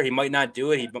play there. He might not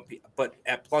do it, but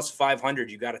at plus 500,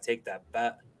 you got to take that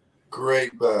bet.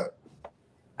 Great bet.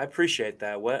 I appreciate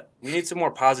that. We need some more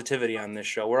positivity on this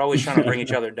show. We're always trying to bring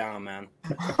each other down, man.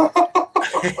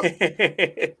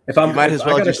 If I'm, You might as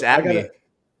well just add me.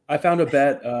 I found a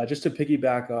bet just to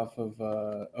piggyback off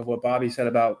of what Bobby said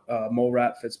about Mole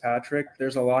Rat Fitzpatrick.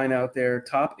 There's a line out there,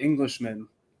 top Englishman.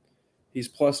 He's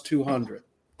plus 200.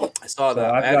 I saw that.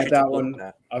 So I actually took a look at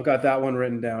that. I've got that one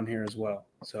written down here as well.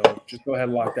 So just go ahead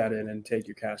and lock that in and take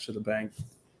your cash to the bank.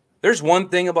 There's one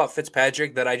thing about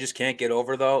Fitzpatrick that I just can't get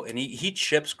over, though, and he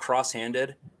chips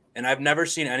cross-handed, and I've never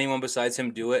seen anyone besides him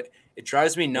do it. It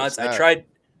drives me nuts. I tried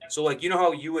 – so, like, you know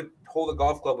how you would hold a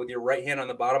golf club with your right hand on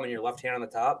the bottom and your left hand on the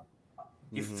top?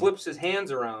 He flips his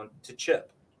hands around to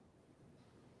chip.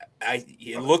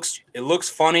 It looks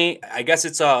funny. I guess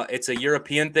it's a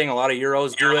European thing. A lot of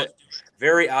Euros do it.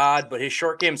 Very odd, but his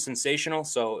short game's sensational,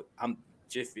 so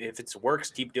if it works,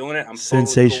 keep doing it. I'm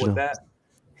totally cool with that.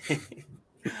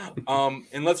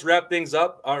 And let's wrap things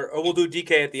up. Or we'll do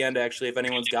DK at the end, actually, if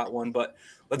anyone's got one. But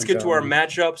let's get to our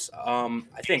matchups.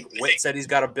 I think Witt said he's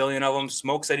got a billion of them.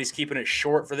 Smoke said he's keeping it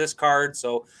short for this card.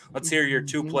 So let's hear your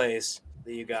two plays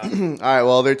that you got. All right,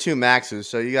 well, they're two maxes,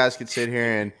 so you guys could sit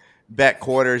here and bet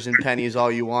quarters and pennies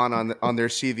all you want on their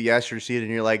CVS receipt,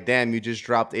 and you're like, damn, you just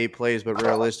dropped 8 plays, but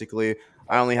realistically,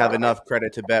 I only have enough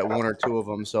credit to bet 1 or 2 of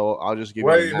them, so I'll just give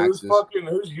you the maxes.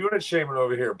 Who's unit shaming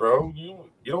over here, bro? You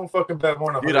don't fucking bet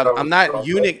more than Dude, I'm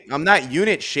not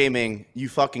unit shaming, you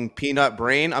fucking peanut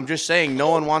brain. I'm just saying no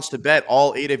one wants to bet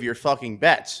all 8 of your fucking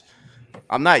bets.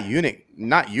 I'm not unit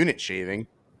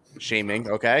shaming,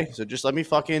 okay? So just let me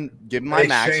fucking give my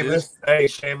maxes.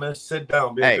 Seamus, sit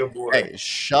down, be a good boy. Hey,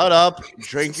 shut up,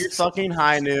 drink your fucking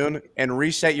high noon, and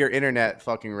reset your internet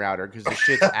fucking router because the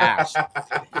shit's ass.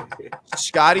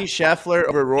 Scotty Scheffler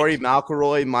over Rory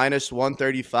McIlroy minus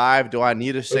 135. Do I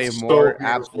need to say more? So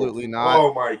absolutely not.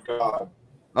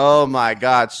 Oh my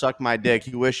god, suck my dick.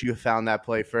 You wish you found that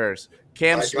play first.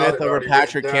 Cam Smith over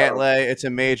Patrick Cantlay. It's a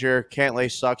major. Cantlay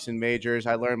sucks in majors.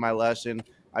 I learned my lesson.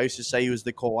 I used to say he was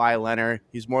the Kawhi Leonard.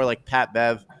 He's more like Pat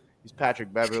Bev. He's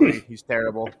Patrick Beverly. He's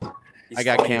terrible. I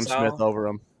got Cam Smith over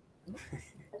him.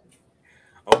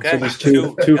 Okay,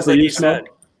 so two for you, Smoke.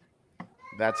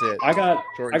 That's it. I got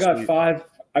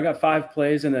 5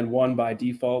 plays and then 1 by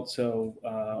default. So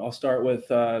I'll start with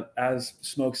as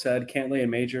Smoke said, Cantlay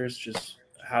and majors just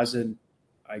hasn't,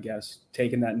 I guess,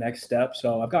 taken that next step.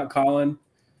 So I've got Colin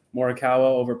Morikawa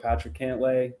over Patrick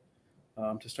Cantlay.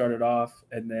 To start it off,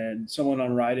 and then someone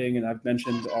on riding, and I've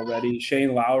mentioned already,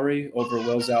 Shane Lowry over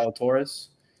Will Zalatoris.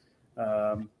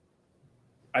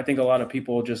 I think a lot of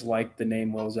people just like the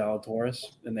name Will Zalatoris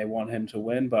and they want him to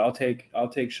win, but I'll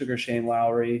take Sugar Shane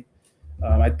Lowry.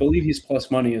 I believe he's plus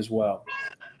money as well.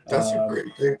 That's a great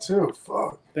thing too.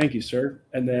 Fuck. Thank you, sir.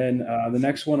 And then the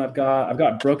next one I've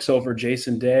got Brooks over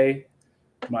Jason Day,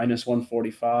 minus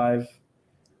 145.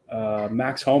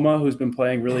 Max Homa, who's been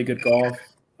playing really good golf.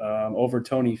 Over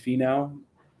Tony Finau.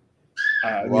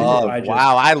 Wow,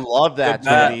 I love that,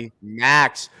 Tony.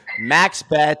 Max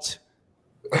bet.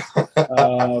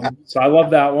 So I love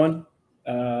that one.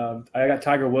 I got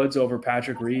Tiger Woods over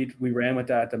Patrick Reed. We ran with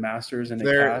that at the Masters, and it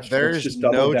cashed. There's just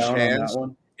no down chance. on that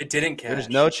one. It didn't cash. There's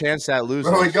no chance that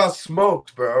loses. Bro, he got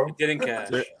smoked, bro. It didn't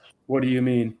cash. What do you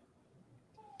mean?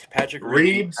 Patrick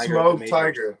Reed smoked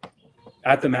Tiger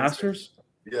at the Masters.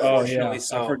 Yeah, oh yeah,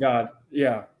 so. I forgot.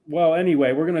 Yeah. Well,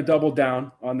 anyway, we're gonna double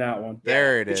down on that one.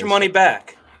 There it is. Get your money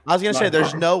back. I was gonna say,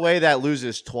 there's no way that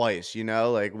loses twice. You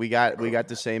know, like we got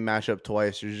the same matchup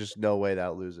twice. There's just no way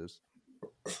that loses.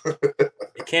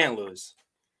 You can't lose.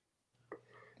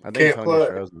 I think Tony's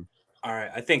frozen. All right,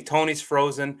 I think Tony's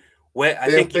frozen. I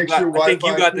think you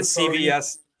got the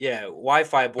CVS. Yeah,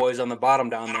 Wi-Fi boys on the bottom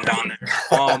down there.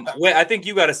 I think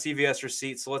you got a CVS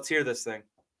receipt. So let's hear this thing.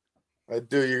 I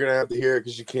do. You're gonna have to hear it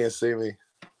because you can't see me.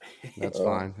 That's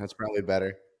fine. That's probably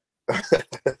better.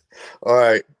 All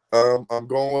right. I'm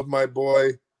going with my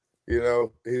boy. You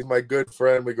know, he's my good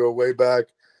friend. We go way back.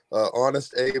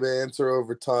 Honest Abe Answer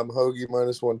over Tom Hoagie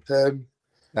minus 110.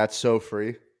 That's so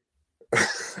free.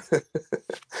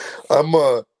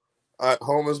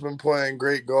 Homer's been playing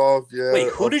great golf. Yeah. Wait,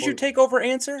 who did you take over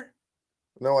Answer?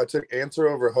 No, I took Answer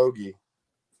over Hoagie.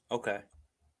 Okay.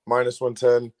 Minus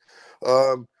 110.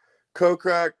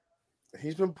 Kokrak,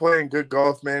 he's been playing good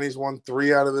golf, man. He's won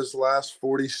 3 out of his last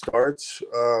 40 starts.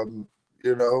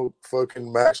 You know,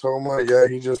 fucking Max Homa, yeah,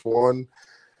 he just won.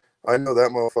 I know that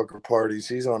motherfucker parties.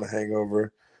 He's on a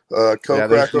hangover.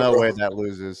 There's no way that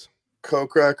loses.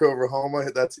 Kokrak over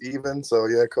Homa, that's even. So,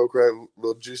 yeah, Kokrak,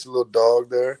 little juicy little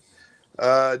dog there.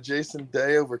 Jason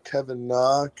Day over Kevin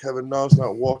Na. Kevin Na's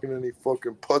not walking any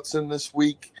fucking putts in this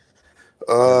week.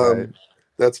 Right.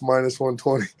 That's minus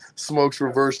 120. Smoke's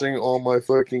reversing all my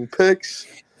fucking picks.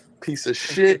 Piece of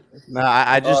shit. No,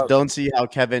 I just don't see how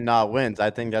Kevin Na wins.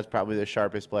 I think that's probably the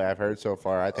sharpest play I've heard so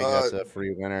far. I think that's a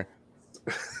free winner.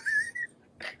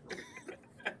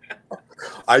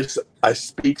 I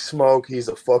speak Smoke. He's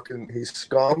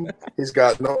scum. He's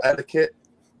got no etiquette.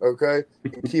 Okay?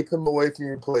 Keep him away from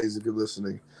your plays if you're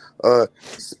listening.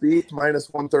 Speed minus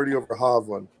 130 over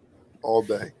Hovland all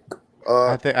day.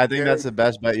 I think that's the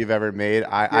best bet you've ever made.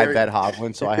 I bet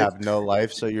Hovland, so I have no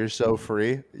life. So you're so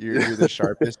free. You're the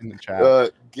sharpest in the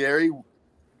chat. Gary,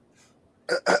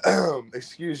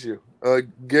 excuse you.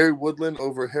 Gary Woodland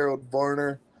over Harold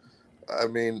Varner. I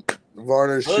mean,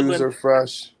 Varner's shoes are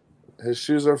fresh. His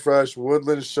shoes are fresh.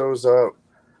 Woodland shows up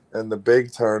in the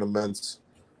big tournaments.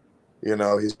 You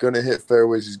know, he's going to hit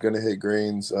fairways. He's going to hit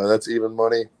greens. That's even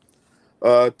money.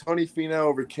 Tony Finau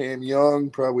over Cam Young.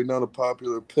 Probably not a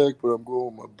popular pick, but I'm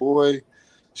going with my boy.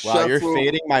 Wow, you're Scheffler-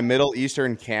 fading my Middle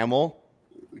Eastern camel.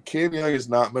 Cam Young is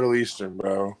not Middle Eastern,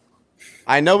 bro.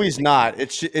 I know he's not.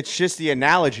 It's just the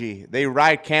analogy. They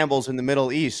ride camels in the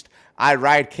Middle East. I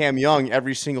ride Cam Young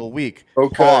every single week.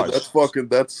 Okay, Pause.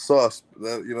 that's sus.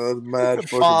 That's mad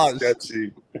fucking Pause.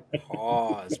 sketchy.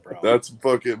 Pause, bro. That's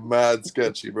fucking mad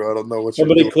sketchy, bro. I don't know what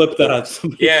Somebody you're doing. clip that.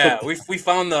 Somebody Yeah, clip we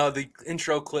found the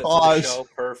intro clip for Pause. the show.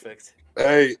 Perfect.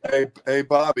 Hey,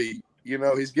 Bobby. You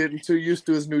know, he's getting too used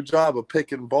to his new job of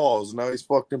picking balls. Now he's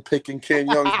fucking picking Cam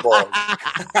Young's balls.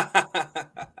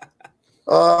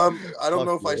 I don't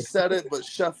know if I said it, but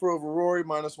Scheffler over Rory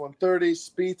 -130,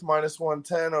 Spieth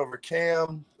 -110 over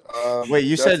Cam. Wait,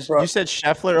 you that's said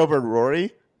Scheffler over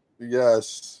Rory?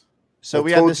 Yes. So I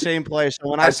we had told the you- same play. So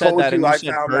when I said told that and you you I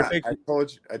said found perfect, that.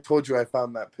 I told you I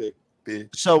found that pick. B.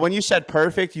 so when you said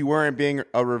perfect, you weren't being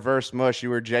a reverse mush. You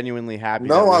were genuinely happy.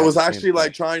 that No, we I had was the same actually play.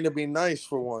 like trying to be nice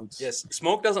for once. Yes,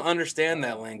 Smoke doesn't understand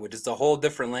that language. It's a whole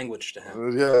different language to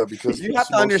him. Yeah, because You have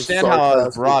to Smoke's a understand how I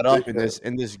was sarcastic brought up dickhead.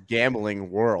 in this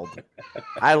gambling world.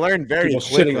 I learned very people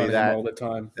shitting quickly on him that all the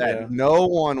time. that Yeah. no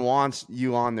one wants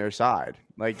you on their side.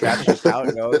 Like that's just how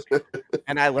it goes.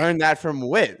 And I learned that from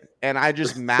Wit, and I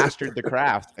just mastered the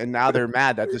craft. And now they're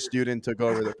mad that the student took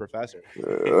over the professor.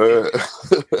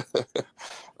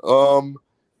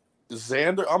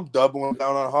 Xander, I'm doubling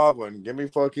down on Hovland. Give me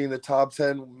fucking the top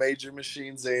 10 major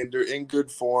machine Xander in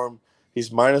good form.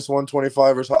 He's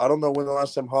 -125 or so. I don't know when the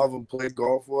last time Hovland played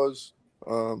golf was.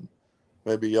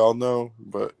 Maybe y'all know,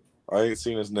 but I ain't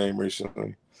seen his name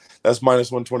recently. That's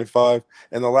 -125.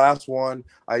 And the last one,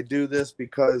 I do this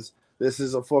because this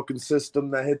is a fucking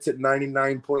system that hits at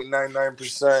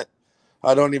 99.99%.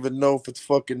 I don't even know if it's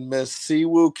fucking missed.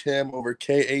 Siwoo Kim over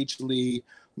KH Lee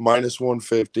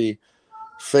 -150.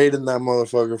 Fading that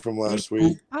motherfucker from last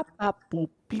week. I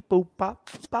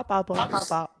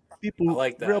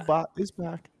like that. Real bot is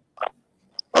back.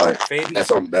 All right. Fading, That's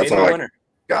fading all the I winner.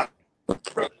 got.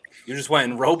 You just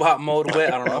went in robot mode,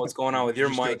 Wit. I don't know what's going on with your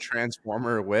Just a mic.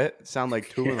 Transformer Wit. Sound like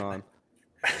Tuanon.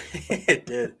 It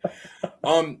did.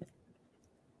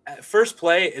 First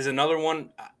play is another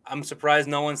one I'm surprised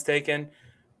no one's taken.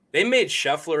 They made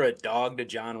Scheffler a dog to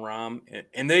John Rahm,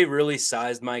 and they really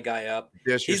sized my guy up.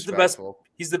 He's the best.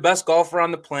 He's the best golfer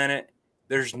on the planet.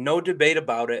 There's no debate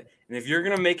about it. And if you're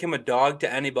gonna make him a dog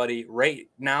to anybody right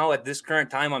now at this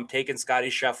current time, I'm taking Scotty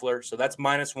Scheffler. So that's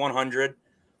 -100,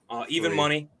 even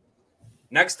money.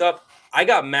 Next up, I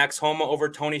got Max Homa over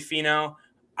Tony Finau.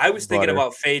 I was thinking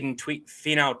about fading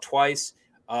Finau twice.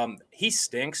 He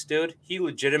stinks, dude. He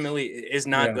legitimately is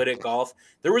not good at golf.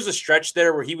 There was a stretch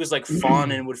there where he was like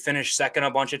fun and would finish second a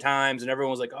bunch of times, and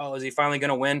everyone was like, "Oh, is he finally going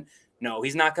to win?" No,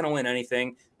 he's not going to win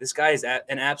anything. This guy is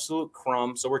an absolute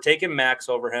crumb. So we're taking Max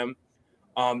over him.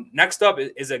 Next up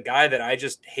is a guy that I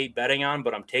just hate betting on,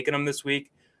 but I'm taking him this week.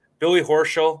 Billy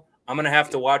Horschel. I'm going to have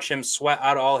to watch him sweat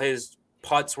out all his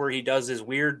putts where he does his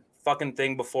weird fucking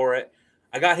thing before it.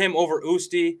 I got him over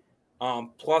Usti,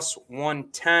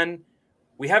 +110.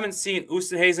 We haven't seen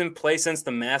Oosthuizen play since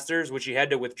the Masters, which he had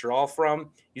to withdraw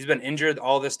from. He's been injured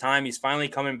all this time. He's finally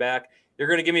coming back. You're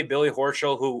going to give me Billy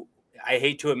Horschel, who I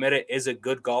hate to admit it, is a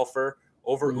good golfer,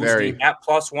 over Usti at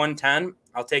 +110.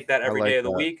 I'll take that every day of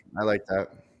the week. I like that.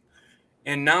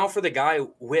 And now for the guy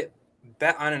Wit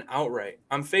bet on an outright.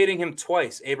 I'm fading him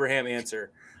twice, Abraham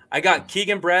Answer. I got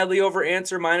Keegan Bradley over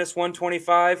Answer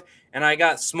 -125, and I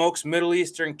got Smokes Middle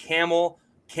Eastern Camel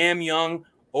Cam Young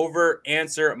over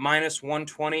Answer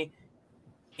 -120.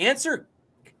 Answer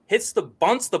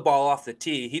bunts the ball off the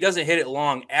tee. He doesn't hit it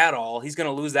long at all. He's going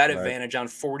to lose that advantage on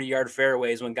 40-yard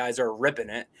fairways when guys are ripping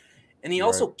it. And he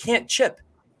also can't chip.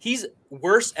 He's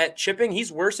worse at chipping.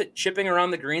 He's worse at chipping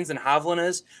around the greens than Hovland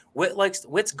is.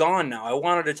 Witt's gone now. I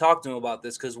wanted to talk to him about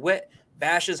this because Witt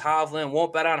bashes Hovland,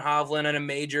 won't bet on Hovland in a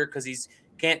major because he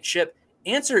can't chip.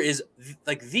 Answer is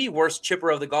like the worst chipper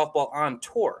of the golf ball on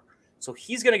tour. So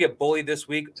he's going to get bullied this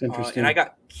week. And I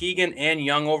got Keegan and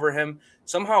Young over him.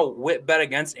 Somehow Witt bet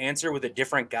against Answer with a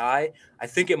different guy. I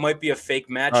think it might be a fake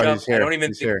matchup. I don't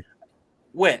even think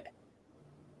Witt.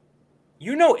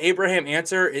 You know Abraham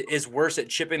Answer is worse at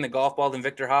chipping the golf ball than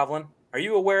Victor Hovland. Are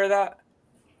you aware of that?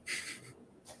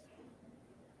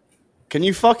 Can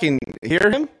you fucking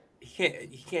hear him?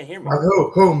 He can't hear me.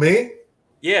 Who, me?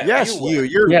 Yeah. Yes, You're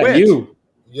you.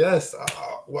 Yes.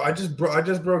 Well, I just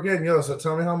broke in, So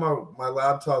tell me how my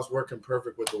laptop's working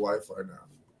perfect with the Wi-Fi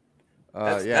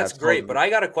now. That's great. But I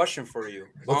got a question for you.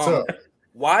 What's up?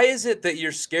 Why is it that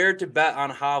you're scared to bet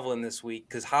on Hovland this week?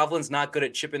 Because Hovland's not good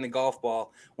at chipping the golf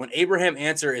ball when Abraham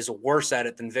Answer is worse at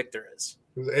it than Victor is.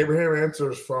 Because Abraham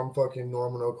Answer is from fucking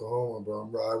Norman, Oklahoma, bro.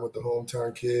 I'm riding with the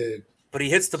hometown kid. But he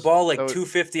hits the ball like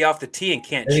 250 off the tee and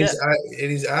can't chip.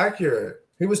 He's accurate.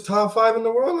 He was top 5 in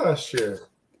the world last year.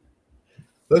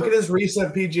 Look at his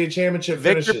recent PGA Championship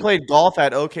Victor finishes. played golf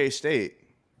at OK State.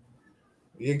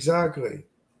 Exactly.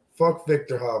 Fuck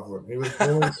Victor Hovland. He was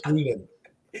born in Sweden.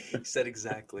 He said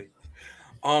exactly.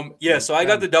 So I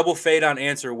got the double fade on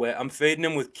Answer Wit. I'm fading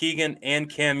him with Keegan and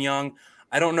Cam Young.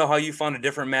 I don't know how you found a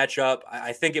different matchup.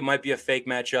 I think it might be a fake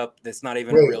matchup that's not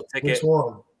even a real ticket.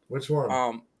 Which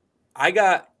one? I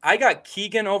got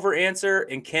Keegan over Answer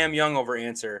and Cam Young over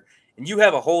Answer. And you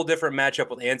have a whole different matchup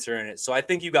with Answer in it. So I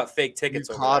think you got fake tickets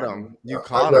over caught there. him. You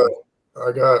caught him.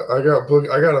 I got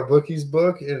a bookie's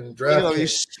book and draft. You're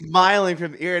smiling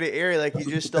from ear to ear like you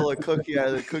just stole a cookie out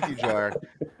of the cookie jar.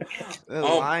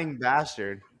 Lying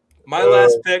bastard. My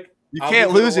last pick. You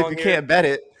can't lose if you can't bet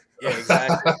it. Yeah,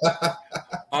 exactly.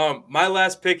 My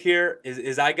last pick here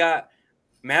is I got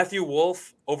Matthew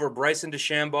Wolff over Bryson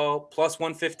DeChambeau plus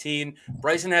 115.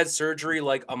 Bryson had surgery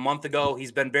like a month ago.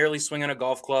 He's been barely swinging a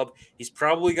golf club. He's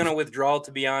probably going to withdraw,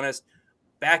 to be honest.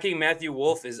 Backing Matthew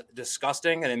Wolff is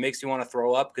disgusting, and it makes you want to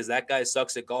throw up because that guy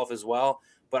sucks at golf as well.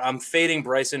 But I'm fading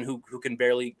Bryson, who can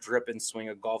barely drip and swing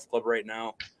a golf club right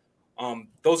now.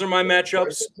 Those are my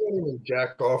matchups. I can't even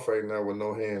jack off right now with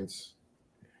no hands.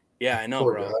 Yeah, I know,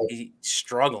 Poor bro. guy. He's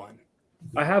struggling.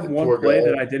 I have one Poor play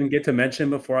guy. that I didn't get to mention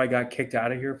before I got kicked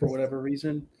out of here for whatever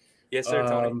reason. Yes, sir,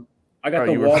 Tony. I got Bro,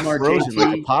 the you were Walmart frozen like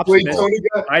a JT. popsicle. Tony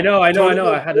got I know.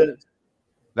 I had to.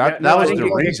 That no, I was didn't the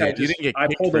get kicked. reason. I You just- didn't get I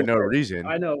kicked pulled for it no over. reason.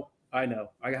 I know. I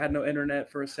had no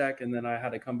internet for a sec, and then I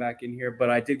had to come back in here,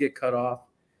 but I did get cut off.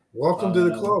 welcome to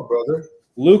the club, brother.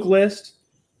 Luke List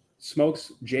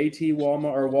smokes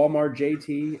Walmart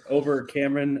JT over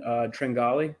Cameron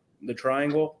Tringali, the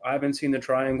triangle. I haven't seen the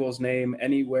triangle's name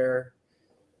anywhere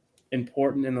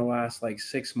important in the last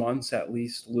 6 months. At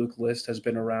least Luke List has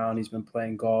been around. He's been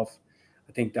playing golf.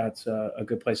 I think that's a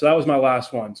good play. So that was my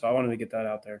last one. So I wanted to get that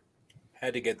out there.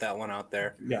 Had to get that one out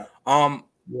there. Yeah.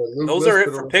 Those are it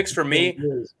for picks for me.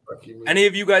 Any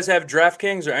of you guys have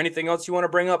DraftKings or anything else you want to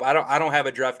bring up? I don't have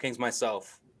a DraftKings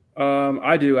myself.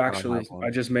 I do actually. have one. I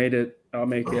just made it. I'll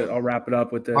make it. I'll wrap it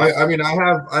up with this. I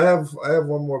have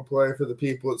one more play for the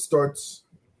people. It starts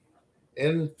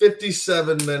in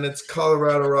 57 minutes.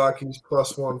 Colorado Rockies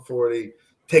plus 140.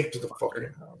 Take to the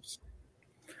fucking house.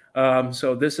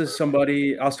 So this is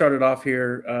somebody. I'll start it off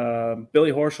here.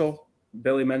 Billy Horschel.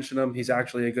 Billy mentioned him. He's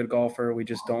actually a good golfer. We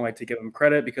just don't like to give him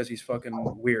credit because he's fucking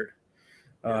weird.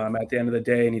 At the end of the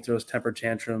day, and he throws temper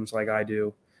tantrums like I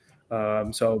do.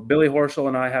 So Billy Horschel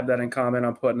and I have that in common.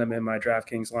 I'm putting him in my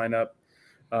DraftKings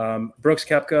lineup. Brooks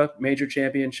Koepka, major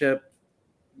championship.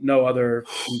 No other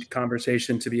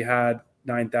conversation to be had.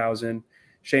 9,000.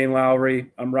 Shane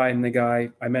Lowry, I'm riding the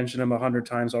guy. I mentioned him 100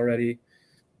 times already.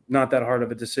 Not that hard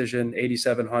of a decision.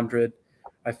 8,700.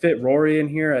 I fit Rory in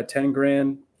here at 10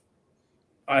 grand.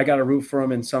 I got to root for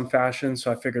him in some fashion,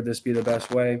 so I figured this be the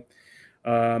best way.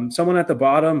 Someone at the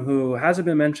bottom who hasn't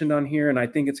been mentioned on here, and I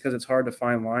think it's because it's hard to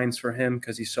find lines for him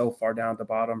because he's so far down at the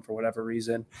bottom for whatever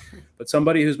reason. But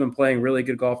somebody who's been playing really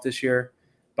good golf this year,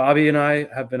 Bobby and I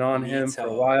have been on him for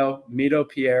a while. Mito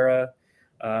Pereira,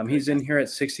 he's in here at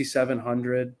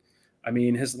 6,700. I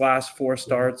mean, his last 4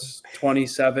 starts,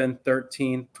 27th,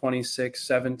 13th, 26th,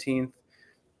 17th.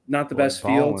 Not the best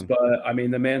fields, but I mean,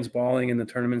 the man's balling in the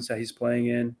tournaments that he's playing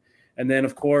in. And then,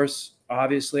 of course,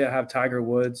 obviously, I have Tiger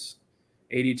Woods,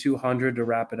 8,200 to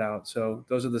wrap it out. So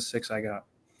those are the 6 I got.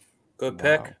 Good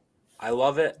pick. I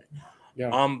love it.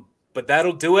 Yeah. But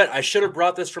that'll do it. I should have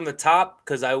brought this from the top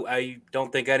because I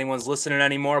don't think anyone's listening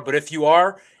anymore. But if you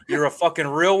are, you're a fucking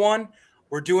real one.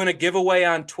 We're doing a giveaway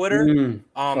on Twitter.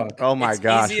 Oh my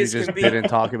gosh, we just didn't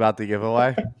talk about the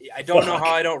giveaway. I don't know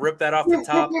how I don't rip that off the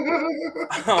top.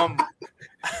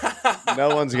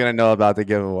 No one's gonna know about the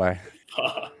giveaway.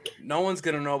 No one's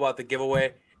gonna know about the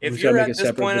giveaway. If We you're should at make a this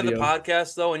separate point of the video.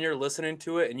 podcast though, and you're listening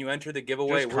to it, and you enter the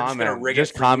giveaway, we're just gonna rig it.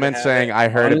 Just for you to comment have saying it. I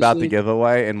heard about the Honestly-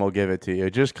 giveaway, and we'll give it to you.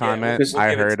 Just comment we'll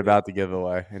I give it heard to you. about the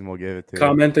giveaway, and we'll give it to you.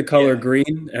 Comment the color Yeah.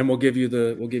 green, and we'll give you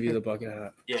the bucket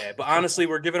hat. Yeah, but honestly,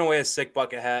 we're giving away a sick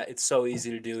bucket hat. It's so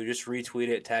easy to do. Just retweet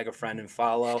it, tag a friend, and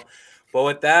follow. But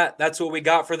with that, that's what we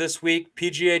got for this week.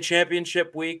 PGA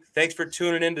Championship week. Thanks for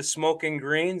tuning in to Smoking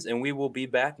Greens, and we will be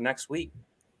back next week.